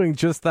he is doing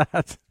just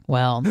that.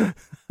 Well,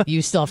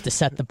 you still have to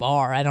set the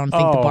bar. I don't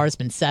think the bar's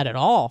been set at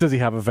all. Does he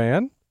have a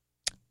van?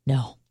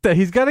 No.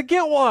 He's got to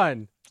get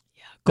one.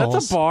 Yeah, goals.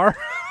 That's a bar.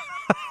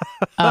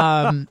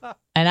 And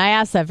I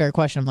asked that very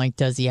question. I'm like,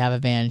 does he have a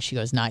van? And she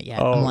goes, not yet.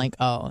 I'm like,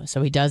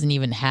 so he doesn't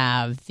even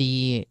have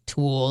the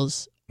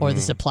tools or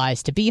the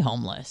supplies to be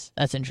homeless.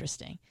 That's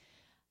interesting.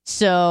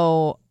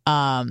 So,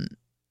 again,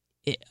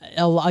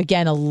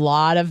 a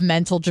lot of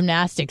mental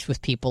gymnastics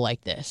with people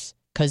like this,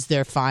 because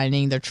they're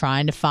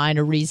trying to find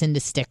a reason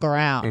to stick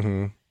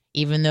around,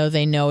 even though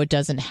they know it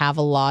doesn't have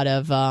a lot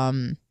of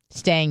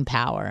staying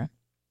power.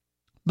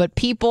 But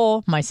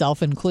people,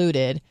 myself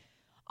included,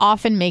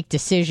 often make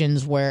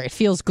decisions where it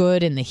feels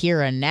good in the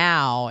here and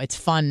now, it's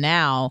fun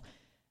now,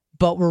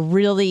 but we're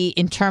really,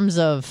 in terms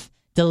of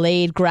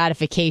delayed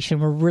gratification,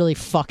 we're really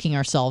fucking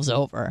ourselves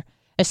over,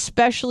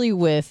 especially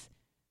with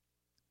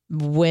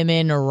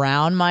women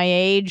around my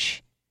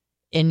age.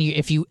 And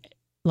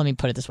let me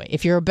put it this way,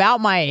 if you're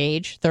about my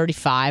age,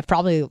 35,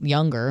 probably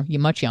younger,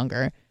 you're much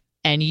younger,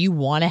 and you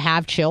want to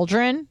have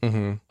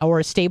children or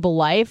a stable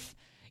life,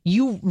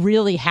 you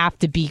really have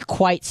to be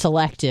quite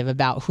selective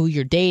about who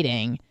you're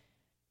dating,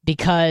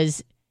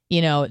 because,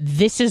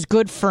 this is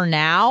good for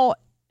now.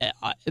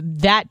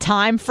 That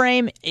time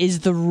frame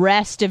is the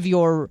rest of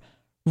your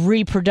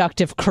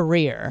reproductive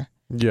career.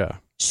 Yeah.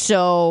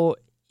 So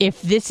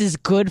if this is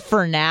good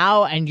for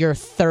now and you're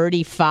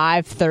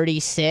 35,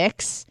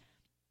 36,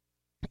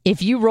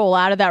 if you roll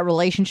out of that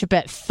relationship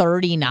at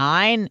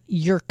 39,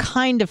 you're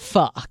kind of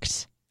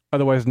fucked.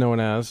 Otherwise known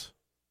as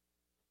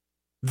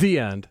the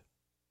end.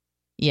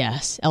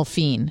 Yes,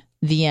 Elfine,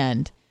 the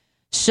end.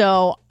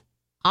 So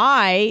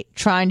I,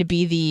 trying to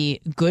be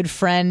the good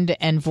friend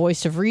and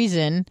voice of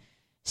reason,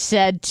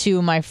 said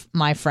to my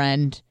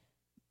friend,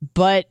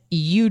 but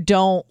you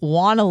don't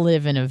want to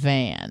live in a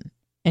van.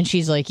 And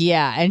she's like,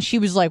 yeah. And she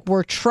was like,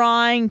 we're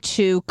trying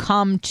to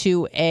come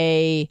to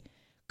a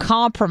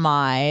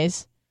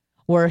compromise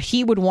where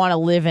he would want to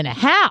live in a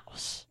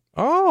house.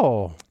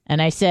 Oh.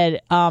 And I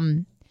said,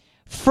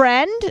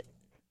 friend,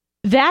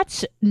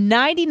 that's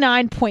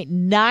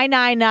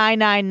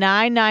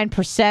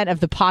 99.999999% of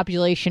the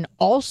population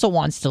also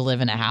wants to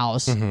live in a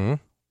house.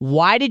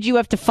 Why did you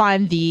have to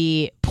find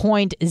the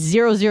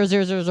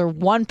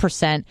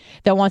 0.00001%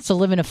 that wants to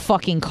live in a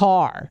fucking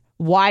car?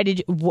 Why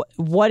did you,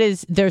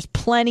 there's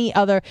plenty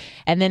other,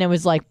 and then it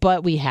was like,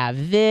 but we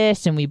have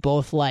this, and we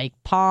both like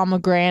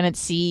pomegranate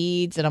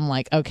seeds, and I'm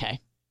like, okay,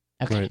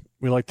 Okay. Right.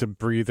 We like to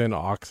breathe in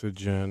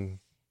oxygen.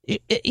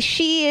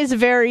 She is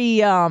very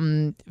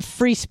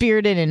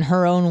free-spirited in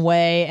her own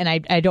way, and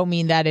I don't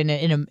mean that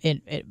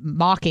in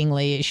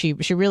mockingly. She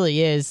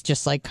really is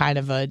just like kind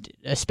of a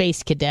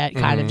space cadet,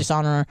 kind of just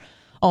on her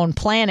own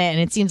planet, and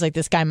it seems like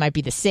this guy might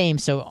be the same.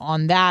 So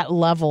on that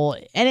level,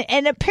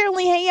 and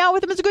apparently hanging out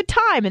with him is a good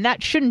time, and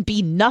that shouldn't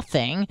be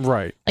nothing.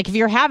 Right. Like if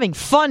you're having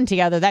fun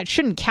together, that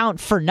shouldn't count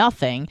for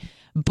nothing.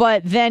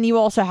 But then you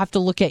also have to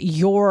look at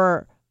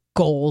your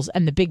goals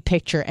and the big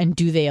picture, and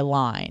do they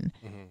align?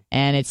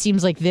 And it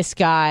seems like this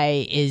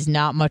guy is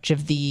not much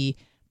of the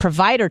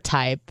provider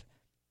type.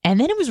 And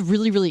then it was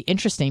really, really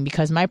interesting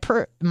because my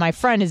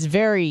friend is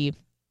very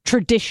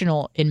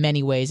traditional in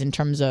many ways in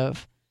terms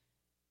of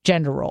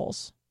gender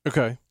roles.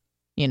 Okay.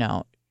 You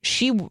know,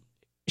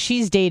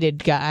 she's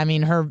dated guy. I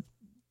mean, her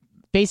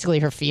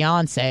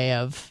fiance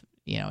of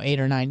 8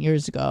 or 9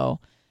 years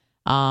ago.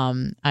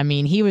 I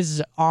mean, he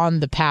was on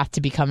the path to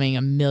becoming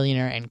a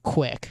millionaire and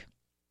quick.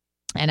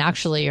 And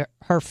actually,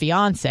 her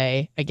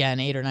fiance, again,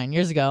 8 or 9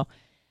 years ago,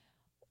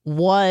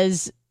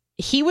 was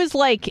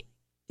like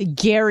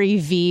Gary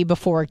V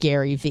before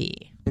Gary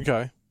V.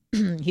 Okay.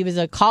 He was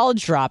a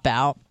college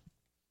dropout,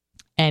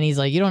 and he's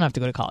like, you don't have to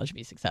go to college to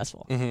be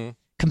successful.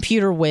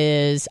 Computer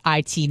whiz,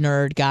 IT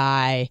nerd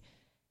guy,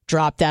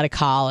 dropped out of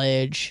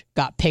college,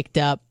 got picked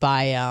up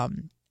by,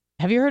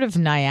 have you heard of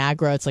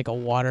Niagara? It's like a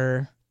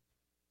water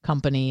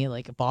company,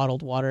 like a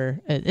bottled water.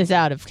 It's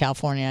out of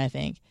California, I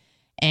think.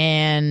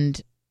 And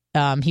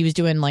he was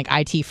doing like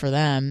IT for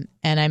them.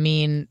 And I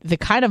mean, the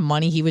kind of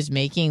money he was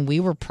making, we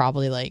were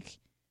probably like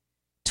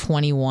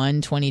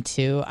 21,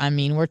 22. I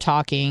mean, we're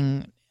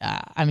talking,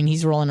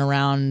 he's rolling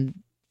around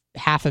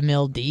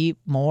 $500,000 deep,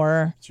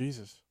 more.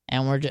 Jesus.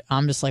 And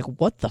I'm just like,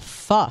 what the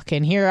fuck?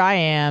 And here I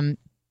am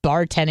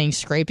bartending,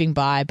 scraping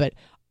by, but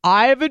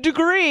I have a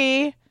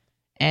degree.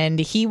 And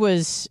he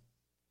was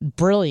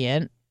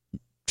brilliant,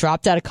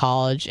 dropped out of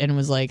college and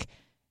was like,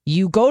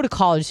 you go to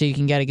college so you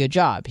can get a good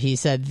job. He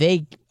said,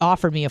 they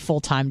offered me a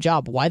full-time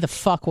job. Why the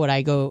fuck would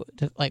I go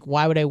to,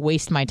 why would I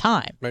waste my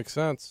time? Makes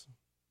sense.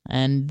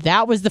 And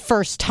that was the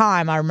first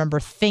time I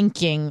remember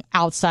thinking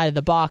outside of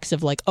the box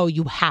of like, oh,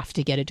 you have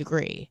to get a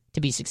degree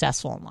to be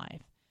successful in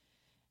life.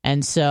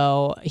 And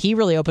so he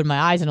really opened my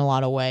eyes in a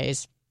lot of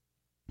ways.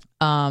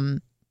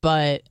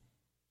 But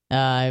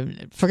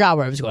I forgot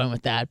where I was going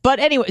with that. But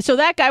anyway, so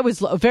that guy was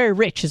very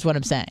rich is what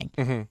I'm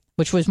saying.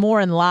 Which was more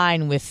in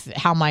line with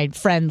how my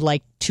friend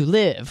liked to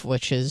live,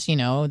 which is,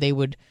 they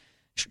would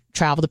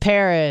travel to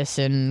Paris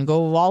and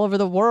go all over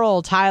the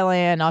world,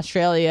 Thailand,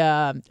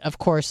 Australia. Of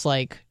course,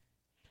 like,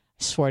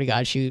 I swear to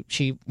God,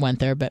 she went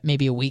there, but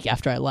maybe a week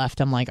after I left,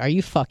 I'm like, are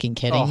you fucking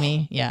kidding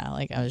me? Yeah,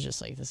 like, I was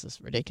just like, this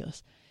is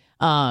ridiculous.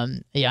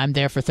 I'm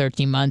there for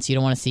 13 months. You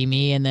don't want to see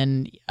me. And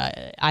then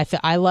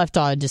I left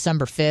on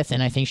December 5th,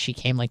 and I think she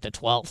came like the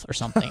 12th or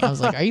something. I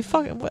was like, are you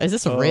fucking, is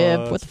this a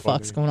rib? What the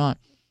fuck's going on?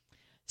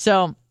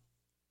 So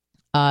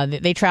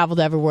they traveled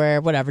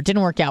everywhere, whatever.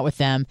 Didn't work out with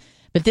them.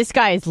 But this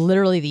guy is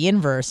literally the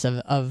inverse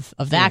of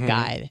that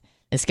guy.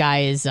 This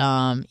guy is,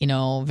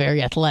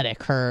 very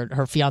athletic.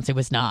 Her fiance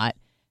was not.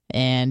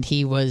 And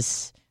he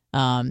was,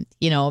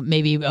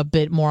 maybe a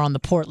bit more on the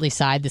portly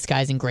side. This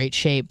guy's in great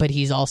shape, but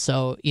he's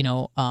also,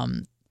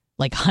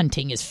 like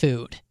hunting his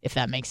food, if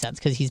that makes sense,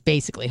 because he's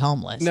basically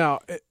homeless. Now,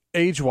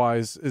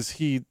 age-wise, is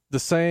he the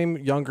same,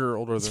 younger,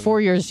 older than... He's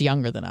 4 years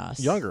younger than us.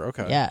 Younger,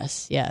 okay.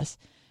 Yes.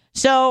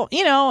 So,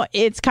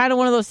 it's kind of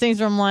one of those things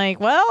where I'm like,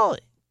 well,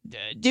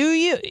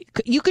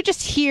 you could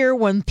just hear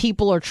when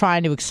people are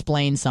trying to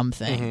explain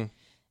something,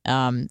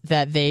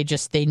 that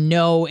they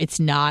know it's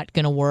not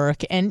going to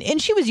work.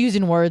 And she was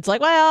using words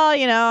like, well,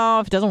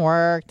 if it doesn't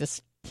work,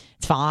 it's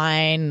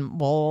fine.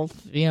 We'll,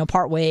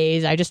 part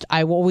ways.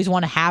 I always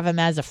want to have him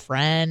as a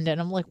friend. And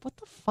I'm like, what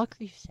the fuck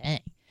are you saying?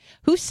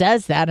 Who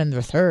says that in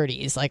their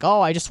 30s? Like,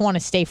 oh, I just want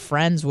to stay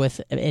friends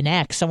with an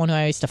ex, someone who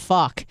I used to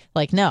fuck.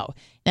 Like, no,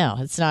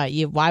 it's not.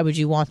 Why would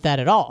you want that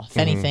at all? If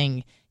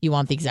anything, you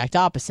want the exact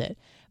opposite.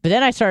 But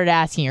then I started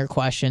asking her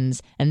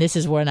questions, and this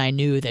is when I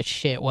knew that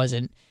shit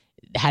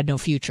had no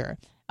future.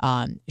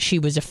 She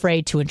was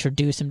afraid to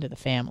introduce him to the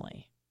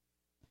family.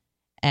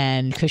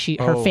 And because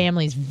her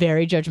family is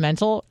very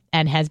judgmental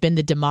and has been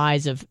the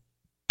demise of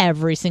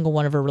every single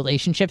one of her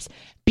relationships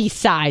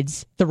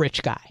besides the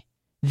rich guy.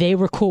 They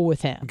were cool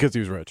with him. Because he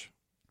was rich.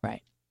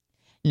 Right.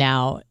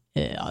 Now,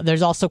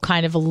 there's also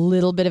kind of a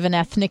little bit of an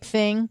ethnic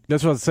thing.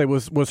 That's what I'd say.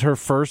 Was her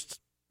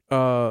first He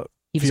was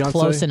fiance?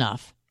 close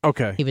enough.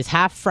 Okay. He was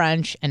half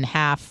French and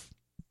half...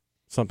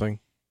 something.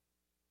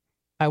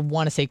 I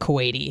want to say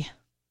Kuwaiti.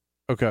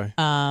 Okay.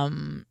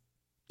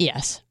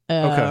 Yes.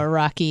 Okay.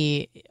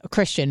 Iraqi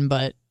Christian,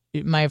 but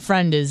my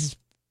friend is,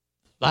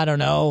 I don't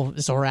know,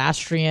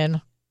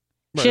 Zoroastrian.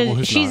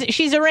 Right,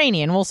 She's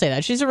Iranian. We'll say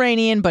that she's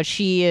Iranian, but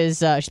she's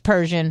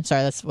Persian.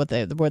 Sorry, that's what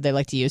the word they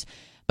like to use.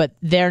 But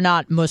they're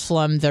not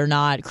Muslim. They're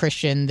not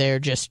Christian. They're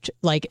just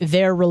like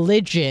their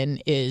religion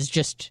is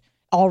just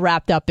all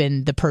wrapped up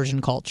in the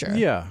Persian culture.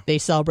 Yeah, they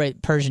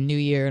celebrate Persian New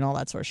Year and all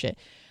that sort of shit.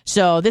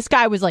 So this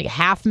guy was like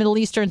half Middle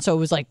Eastern, so it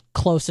was like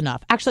close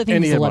enough. Actually, I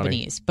think he was Lebanese.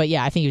 Money. But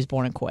yeah, I think he was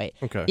born in Kuwait.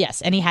 Okay.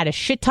 Yes, and he had a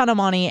shit ton of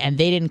money, and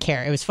they didn't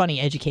care. It was funny.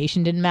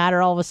 Education didn't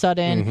matter all of a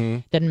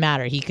sudden. Didn't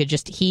matter. He could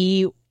just,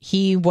 he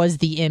was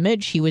the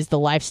image. He was the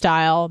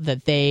lifestyle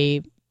that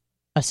they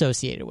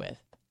associated with.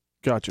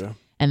 Gotcha.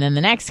 And then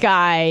the next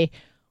guy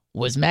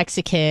was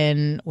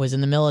Mexican, was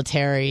in the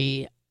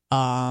military,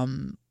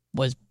 was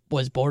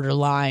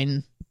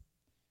borderline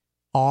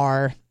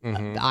R,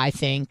 I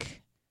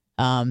think.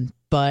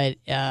 But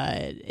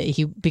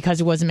because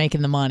he wasn't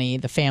making the money,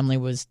 the family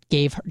her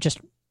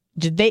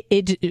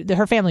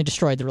family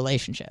destroyed the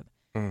relationship.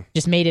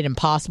 Just made it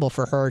impossible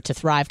for her to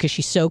thrive because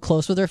she's so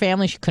close with her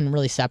family, she couldn't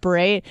really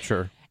separate.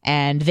 Sure.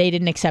 And they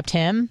didn't accept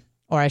him,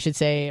 or I should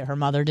say her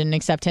mother didn't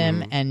accept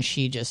him, and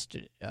she just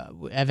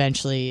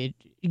eventually,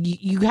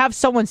 you have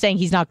someone saying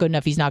he's not good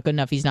enough, he's not good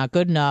enough, he's not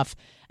good enough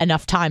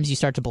times, you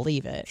start to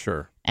believe it.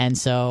 Sure. And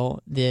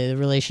so the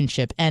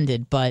relationship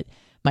ended. But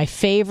my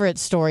favorite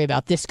story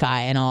about this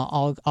guy, and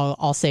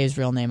I'll say his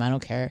real name, I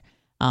don't care.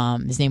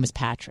 His name was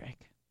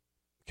Patrick.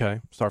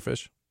 Okay,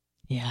 Starfish.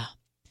 Yeah.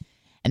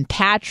 And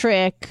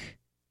Patrick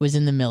was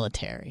in the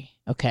military,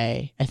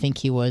 okay? I think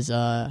he was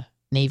a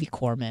Navy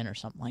corpsman or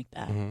something like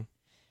that.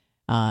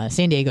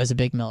 San Diego's a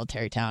big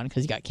military town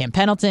because you got Camp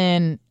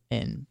Pendleton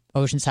in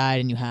Oceanside,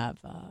 and you have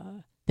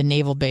the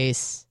naval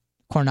base,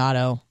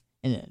 Coronado,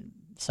 in the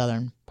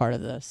southern part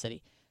of the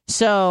city.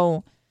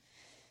 So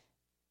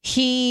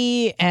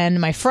he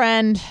and my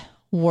friend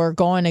were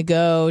going to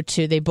go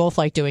to, they both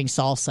like doing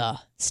salsa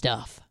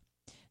stuff.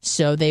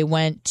 So they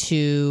wanted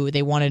to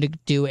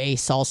do a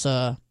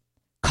salsa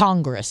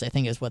congress, I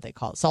think is what they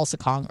call it. Salsa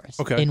Congress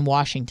in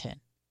Washington,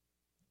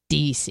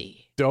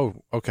 D.C. Oh,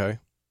 okay.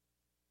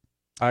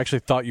 I actually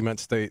thought you meant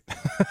state.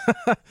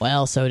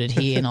 Well, so did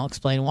he, and I'll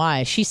explain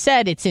why. She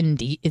said it's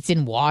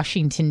in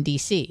Washington,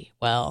 D.C.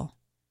 Well,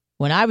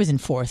 when I was in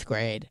 4th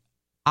grade,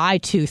 I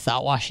too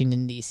thought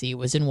Washington, D.C.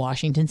 was in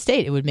Washington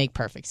State. It would make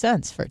perfect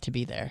sense for it to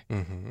be there.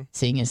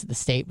 Seeing as the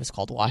state was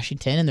called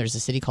Washington and there's a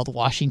city called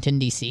Washington,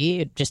 D.C.,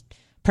 it just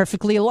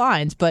perfectly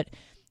aligns. But,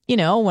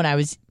 when I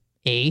was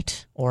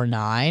 8 or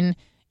 9,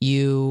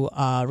 you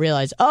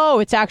realize,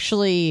 it's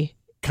actually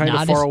kind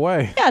of far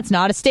away. Yeah, it's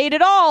not a state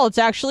at all. It's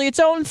actually its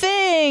own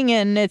thing,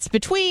 and it's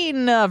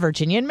between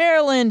Virginia and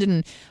Maryland.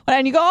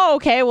 And you go,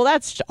 okay, well,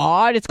 that's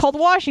odd. It's called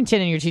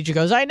Washington. And your teacher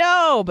goes, I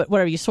know, but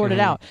whatever, you sort it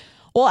out.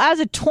 Well, as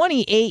a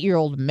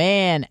 28-year-old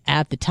man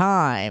at the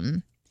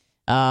time,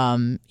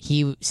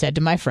 he said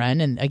to my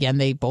friend, and again,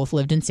 they both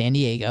lived in San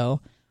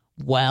Diego,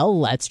 well,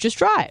 let's just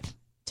drive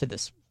to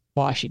this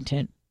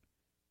Washington,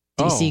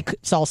 D.C.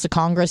 Salsa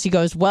Congress. He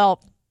goes,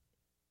 well,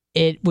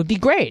 it would be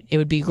great. It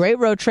would be a great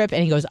road trip.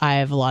 And he goes, I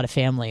have a lot of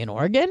family in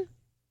Oregon.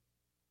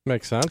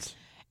 Makes sense.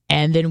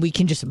 And then we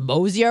can just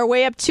mosey our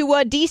way up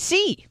to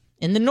D.C.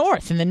 in the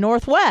north, in the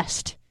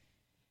northwest.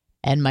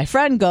 And my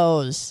friend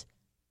goes,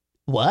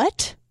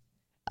 what?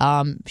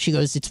 She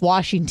goes, it's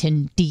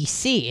Washington,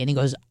 D.C. And he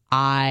goes,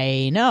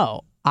 I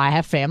know. I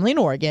have family in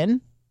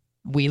Oregon.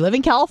 We live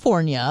in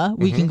California.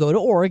 We can go to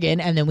Oregon,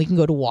 and then we can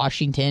go to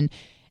Washington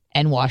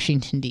and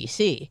Washington,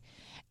 D.C.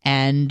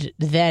 And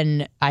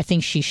then I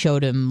think she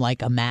showed him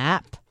like a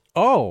map.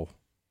 Oh.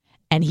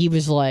 And he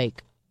was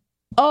like,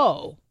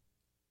 oh.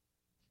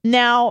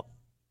 Now.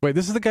 Wait,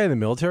 this is the guy in the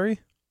military?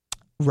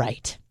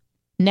 Right.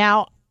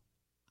 Now,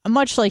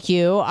 much like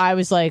you, I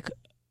was like,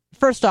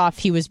 first off,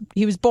 he was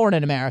born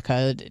in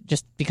America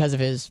just because of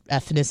his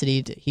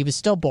ethnicity. He was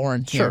still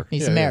born here. Sure.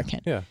 He's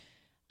American.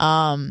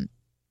 Yeah.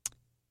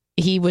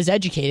 He was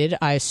educated,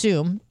 I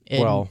assume,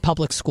 in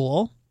public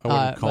school. I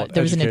wouldn't call it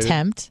there was educated. an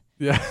attempt.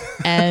 Yeah.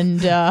 And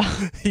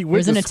there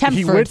was an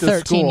attempt for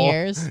 13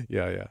 years.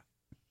 Yeah.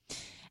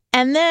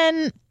 And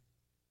then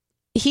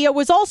he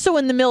was also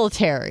in the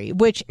military,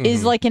 which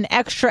is like an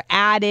extra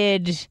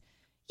added,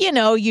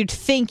 you'd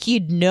think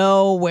you'd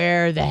know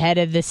where the head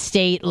of the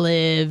state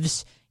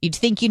lives. You'd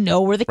think you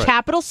know where the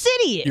capital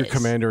city is. Your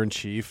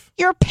commander-in-chief.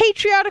 You're a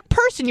patriotic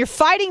person. You're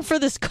fighting for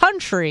this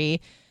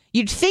country.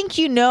 You'd think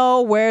you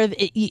know where,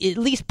 at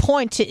least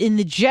point to in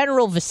the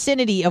general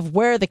vicinity of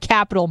where the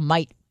capital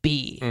might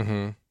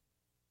be.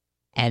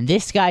 And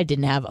this guy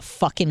didn't have a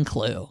fucking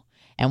clue.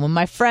 And when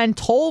my friend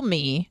told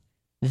me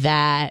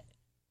that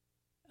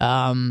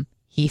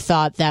he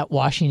thought that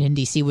Washington,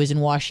 D.C. was in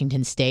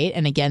Washington State,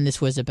 and again, this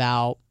was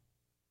about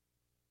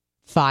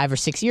 5 or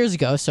 6 years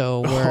ago,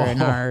 so we're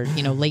in our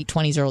late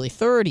 20s, early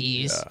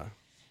 30s. Yeah.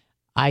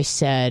 I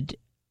said,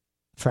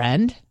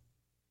 friend,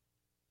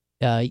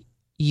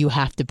 you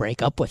have to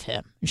break up with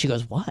him. And she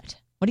goes, what?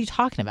 What are you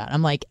talking about?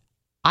 I'm like,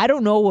 I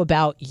don't know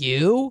about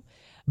you,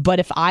 but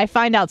if I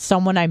find out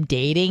someone I'm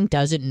dating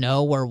doesn't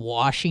know where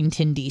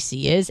Washington,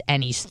 D.C. is,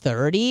 and he's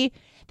 30,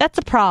 that's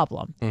a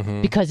problem.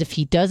 Because if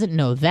he doesn't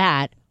know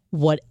that,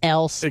 what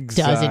else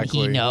doesn't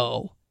he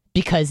know?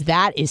 Because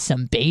that is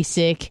some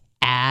basic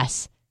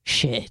ass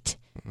shit.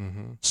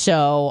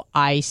 So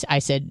I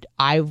said,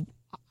 and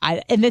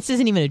this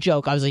isn't even a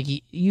joke. I was like,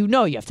 you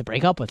have to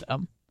break up with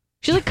him.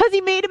 She's like, because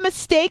he made a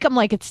mistake. I'm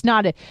like,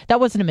 that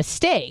wasn't a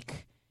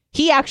mistake.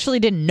 He actually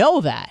didn't know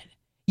that.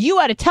 You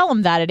had to tell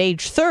him that at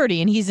age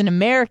 30, and he's an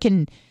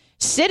American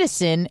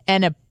citizen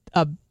and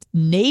a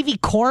Navy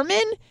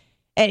corpsman,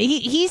 and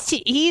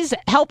he's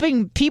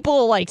helping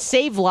people like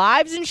save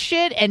lives and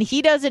shit, and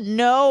he doesn't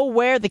know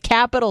where the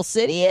capital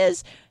city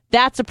is.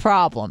 That's a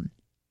problem.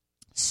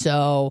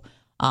 So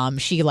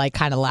she like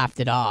kind of laughed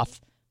it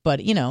off,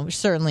 but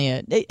certainly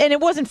and it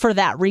wasn't for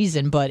that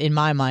reason, but in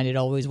my mind it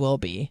always will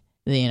be.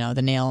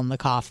 The nail in the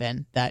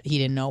coffin that he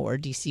didn't know where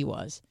DC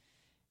was,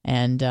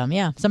 and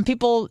some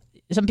people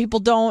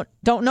don't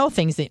know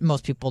things that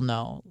most people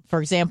know.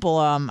 For example,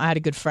 I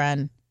had a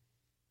friend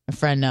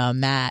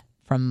Matt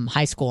from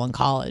high school and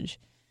college.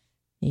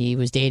 He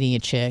was dating a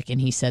chick,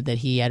 and he said that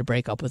he had to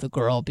break up with a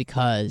girl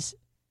because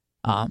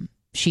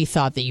she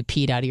thought that you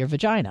peed out of your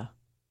vagina.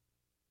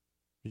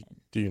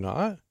 Do you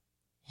not?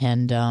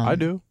 And I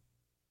do.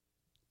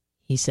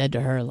 He said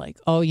to her, like,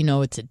 "Oh,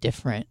 it's a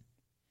different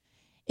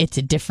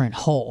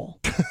hole."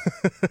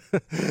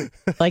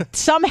 Like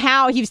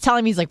somehow he was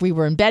telling me, he's like, we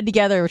were in bed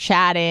together, we were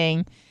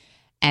chatting,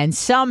 and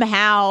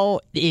somehow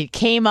it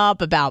came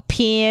up about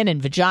peeing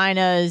and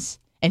vaginas,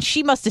 and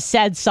she must have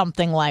said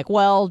something like,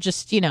 well,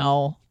 just,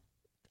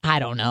 I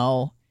don't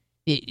know.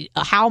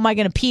 How am I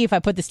going to pee if I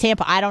put this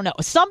tampon? I don't know.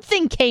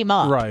 Something came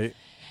up. Right.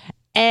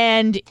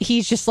 And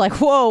he's just like,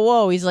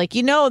 whoa. He's like,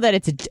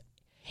 that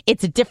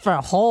it's a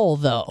different hole,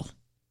 though.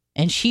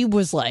 And she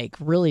was like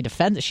really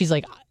defensive. She's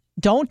like,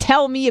 don't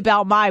tell me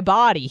about my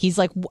body. He's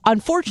like,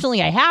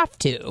 unfortunately, I have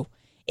to.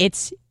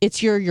 It's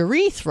your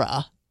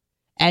urethra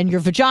and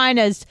your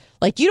vagina's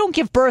like, you don't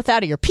give birth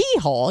out of your pee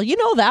hole. You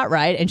know that,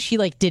 right? And she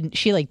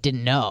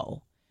didn't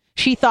know.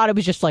 She thought it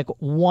was just like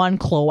one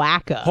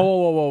cloaca.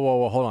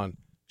 Whoa, hold on.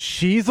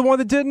 She's the one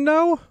that didn't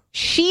know?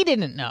 She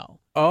didn't know.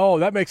 Oh,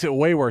 that makes it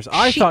way worse.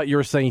 I thought you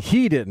were saying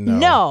he didn't know.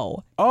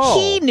 No. Oh.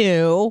 He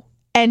knew,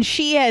 and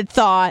she had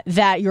thought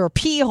that your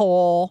pee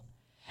hole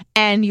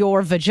and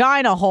your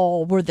vagina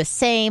hole were the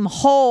same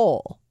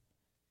hole.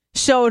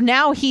 So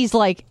now he's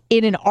like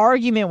in an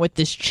argument with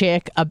this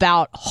chick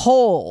about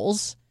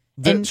holes.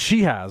 That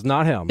she has,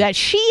 not him. That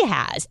she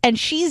has. And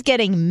she's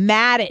getting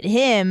mad at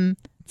him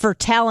for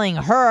telling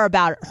her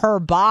about her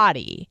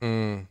body.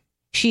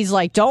 She's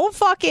like, don't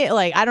fuck it.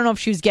 Like, I don't know if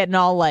she was getting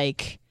all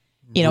like,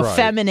 right.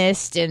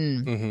 Feminist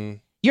and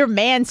you're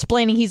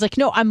mansplaining. He's like,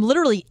 no, I'm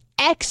literally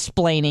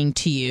explaining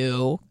to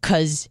you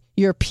because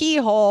your pee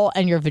hole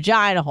and your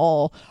vagina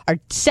hole are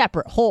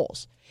separate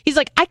holes. He's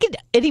like,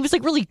 and he was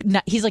like really,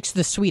 he's like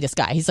the sweetest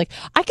guy. He's like,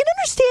 I can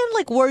understand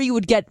like where you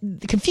would get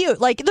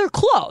confused. Like they're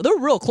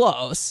real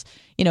close,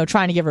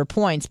 trying to give her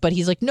points. But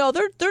he's like, no,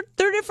 they're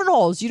different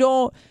holes.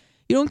 You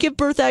don't give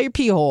birth out your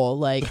pee hole.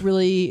 Like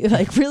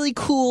really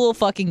cool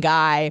fucking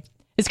guy.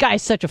 This guy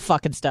is such a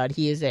fucking stud.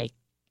 He is a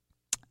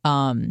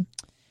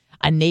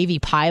Navy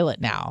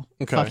pilot now.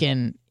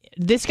 Okay.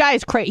 This guy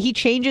is crazy. He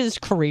changes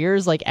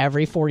careers like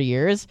every 4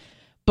 years,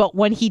 but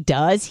when he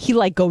does, he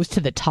like goes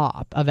to the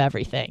top of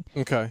everything.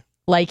 Okay.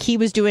 Like he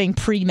was doing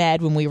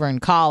pre-med when we were in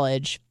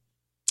college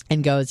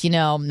and goes,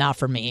 not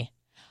for me.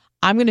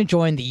 I'm going to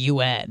join the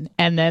UN.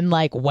 And then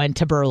like went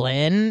to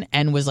Berlin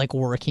and was like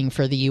working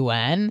for the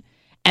UN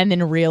and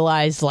then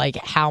realized like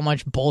how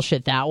much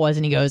bullshit that was.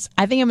 And he goes,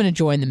 I think I'm going to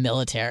join the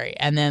military.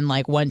 And then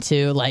like went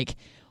to like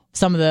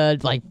some of the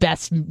like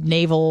best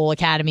naval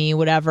academy,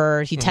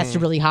 whatever. He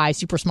tested really high,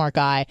 super smart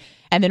guy.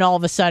 And then all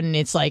of a sudden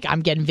it's like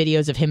I'm getting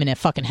videos of him in a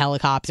fucking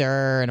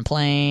helicopter and a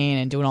plane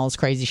and doing all this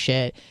crazy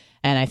shit.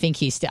 And I think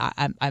he's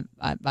I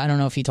don't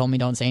know if he told me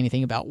don't say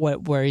anything about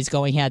where he's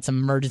going. He had some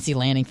emergency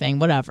landing thing,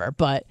 whatever.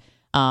 But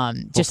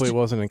hopefully it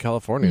wasn't in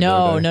California.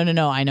 No.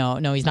 I know.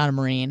 No, he's not a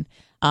Marine.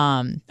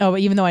 But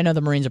even though I know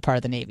the Marines are part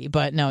of the Navy,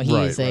 but no, he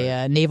is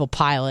a naval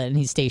pilot and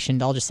he's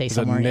stationed. I'll just say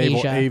somewhere in Asia.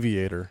 Naval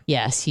aviator.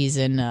 Yes, he's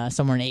in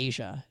somewhere in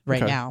Asia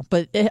right now.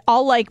 But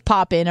I'll like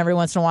pop in every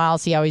once in a while,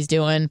 see how he's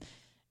doing.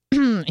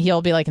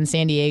 He'll be like in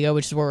San Diego,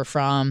 which is where we're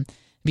from.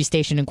 Be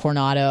stationed in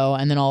Coronado,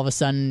 and then all of a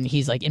sudden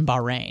he's like in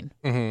Bahrain,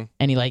 and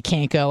he like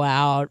can't go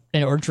out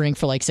or drink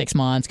for like 6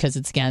 months because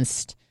it's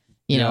against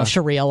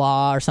Sharia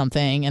law or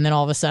something. And then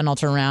all of a sudden I'll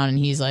turn around and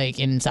he's like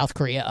in South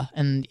Korea,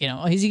 and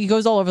he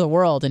goes all over the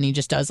world and he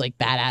just does like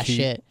badass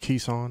shit.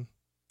 Keeson.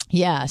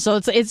 Yeah, so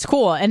it's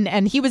cool.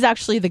 And he was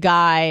actually the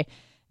guy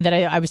that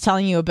I was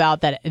telling you about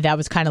that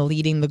was kind of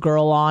leading the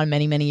girl on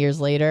many years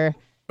later.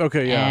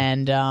 Okay, yeah.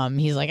 And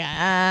he's like,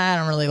 I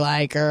don't really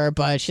like her,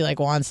 but she like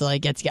wants to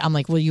like get together. I'm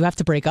like, well, you have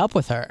to break up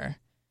with her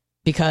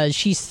because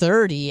she's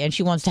 30 and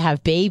she wants to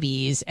have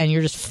babies and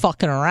you're just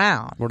fucking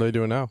around. What are they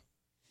doing now?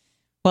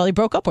 Well, he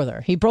broke up with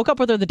her. He broke up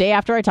with her the day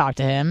after I talked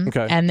to him.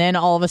 Okay. And then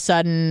all of a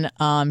sudden,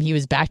 he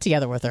was back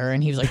together with her,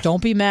 and he was like,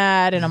 "Don't be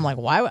mad." And I'm like,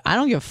 "Why? I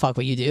don't give a fuck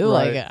what you do.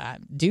 Right. Like,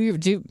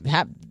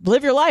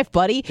 live your life,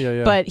 buddy."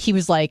 Yeah. But he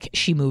was like,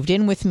 "She moved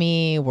in with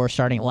me. We're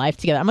starting life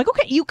together." I'm like,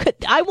 "Okay, you could.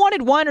 I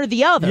wanted one or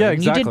the other. Yeah, and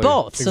exactly. You did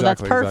both, so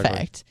that's perfect."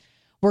 Exactly.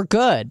 We're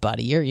good,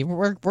 buddy.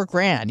 We're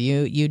grand.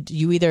 You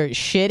either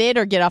shit it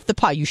or get off the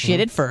pot. You shit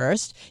it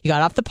first. You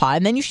got off the pot,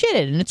 and then you shit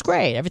it, and it's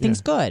great.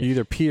 Everything's good. You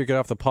either pee or get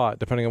off the pot,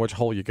 depending on which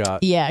hole you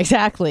got. Yeah,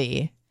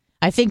 exactly.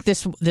 I think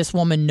this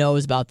woman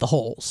knows about the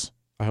holes.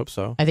 I hope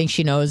so. I think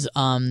she knows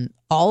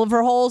all of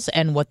her holes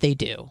and what they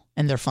do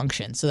and their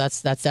function. So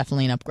that's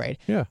definitely an upgrade.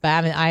 Yeah. But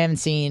I haven't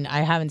seen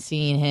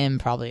him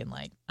probably in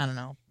like, I don't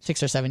know,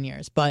 6 or 7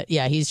 years. But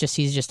yeah, he's just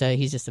a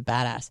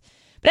badass.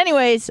 But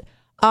anyways,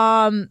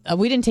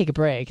 we didn't take a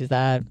break. Is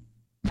that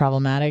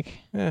problematic?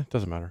 Yeah,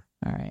 doesn't matter.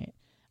 All right.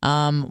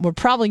 We're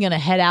probably going to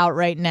head out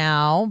right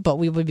now, but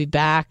we will be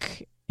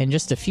back in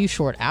just a few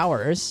short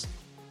hours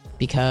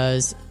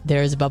because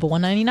there's a Bubba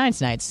 199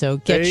 tonight. So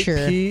get 8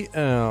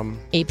 p.m.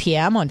 8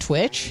 p.m. on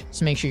Twitch.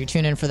 So make sure you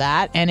tune in for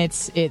that. And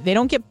they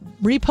don't get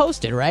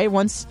reposted, right?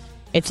 Once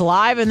it's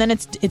live and then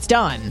it's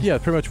done. Yeah,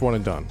 pretty much one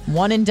and done.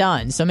 One and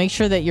done. So make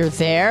sure that you're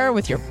there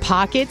with your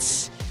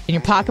pockets and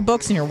your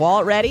pocketbooks and your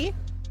wallet ready.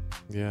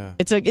 Yeah.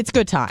 It's a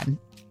good time.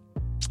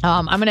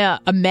 I'm going to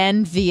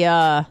amend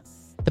the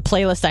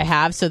playlist I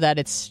have so that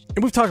it's...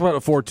 And we've talked about it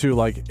before, too.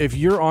 Like, if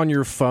you're on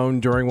your phone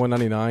during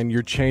 199,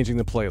 you're changing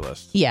the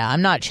playlist. Yeah,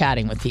 I'm not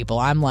chatting with people.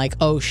 I'm like,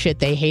 oh, shit,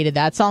 they hated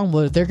that song.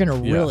 Well, they're going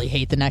to really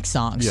hate the next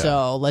song. Yeah.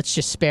 So let's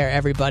just spare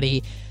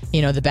everybody,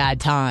 the bad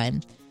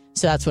time.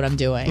 So that's what I'm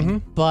doing.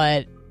 Mm-hmm.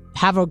 But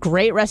have a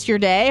great rest of your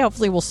day.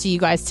 Hopefully we'll see you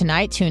guys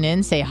tonight. Tune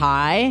in, say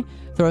hi,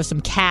 throw some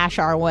cash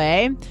our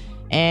way.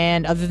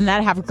 And other than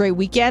that, have a great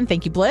weekend.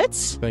 Thank you,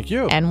 Blitz. Thank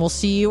you. And we'll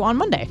see you on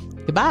Monday.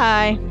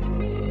 Goodbye.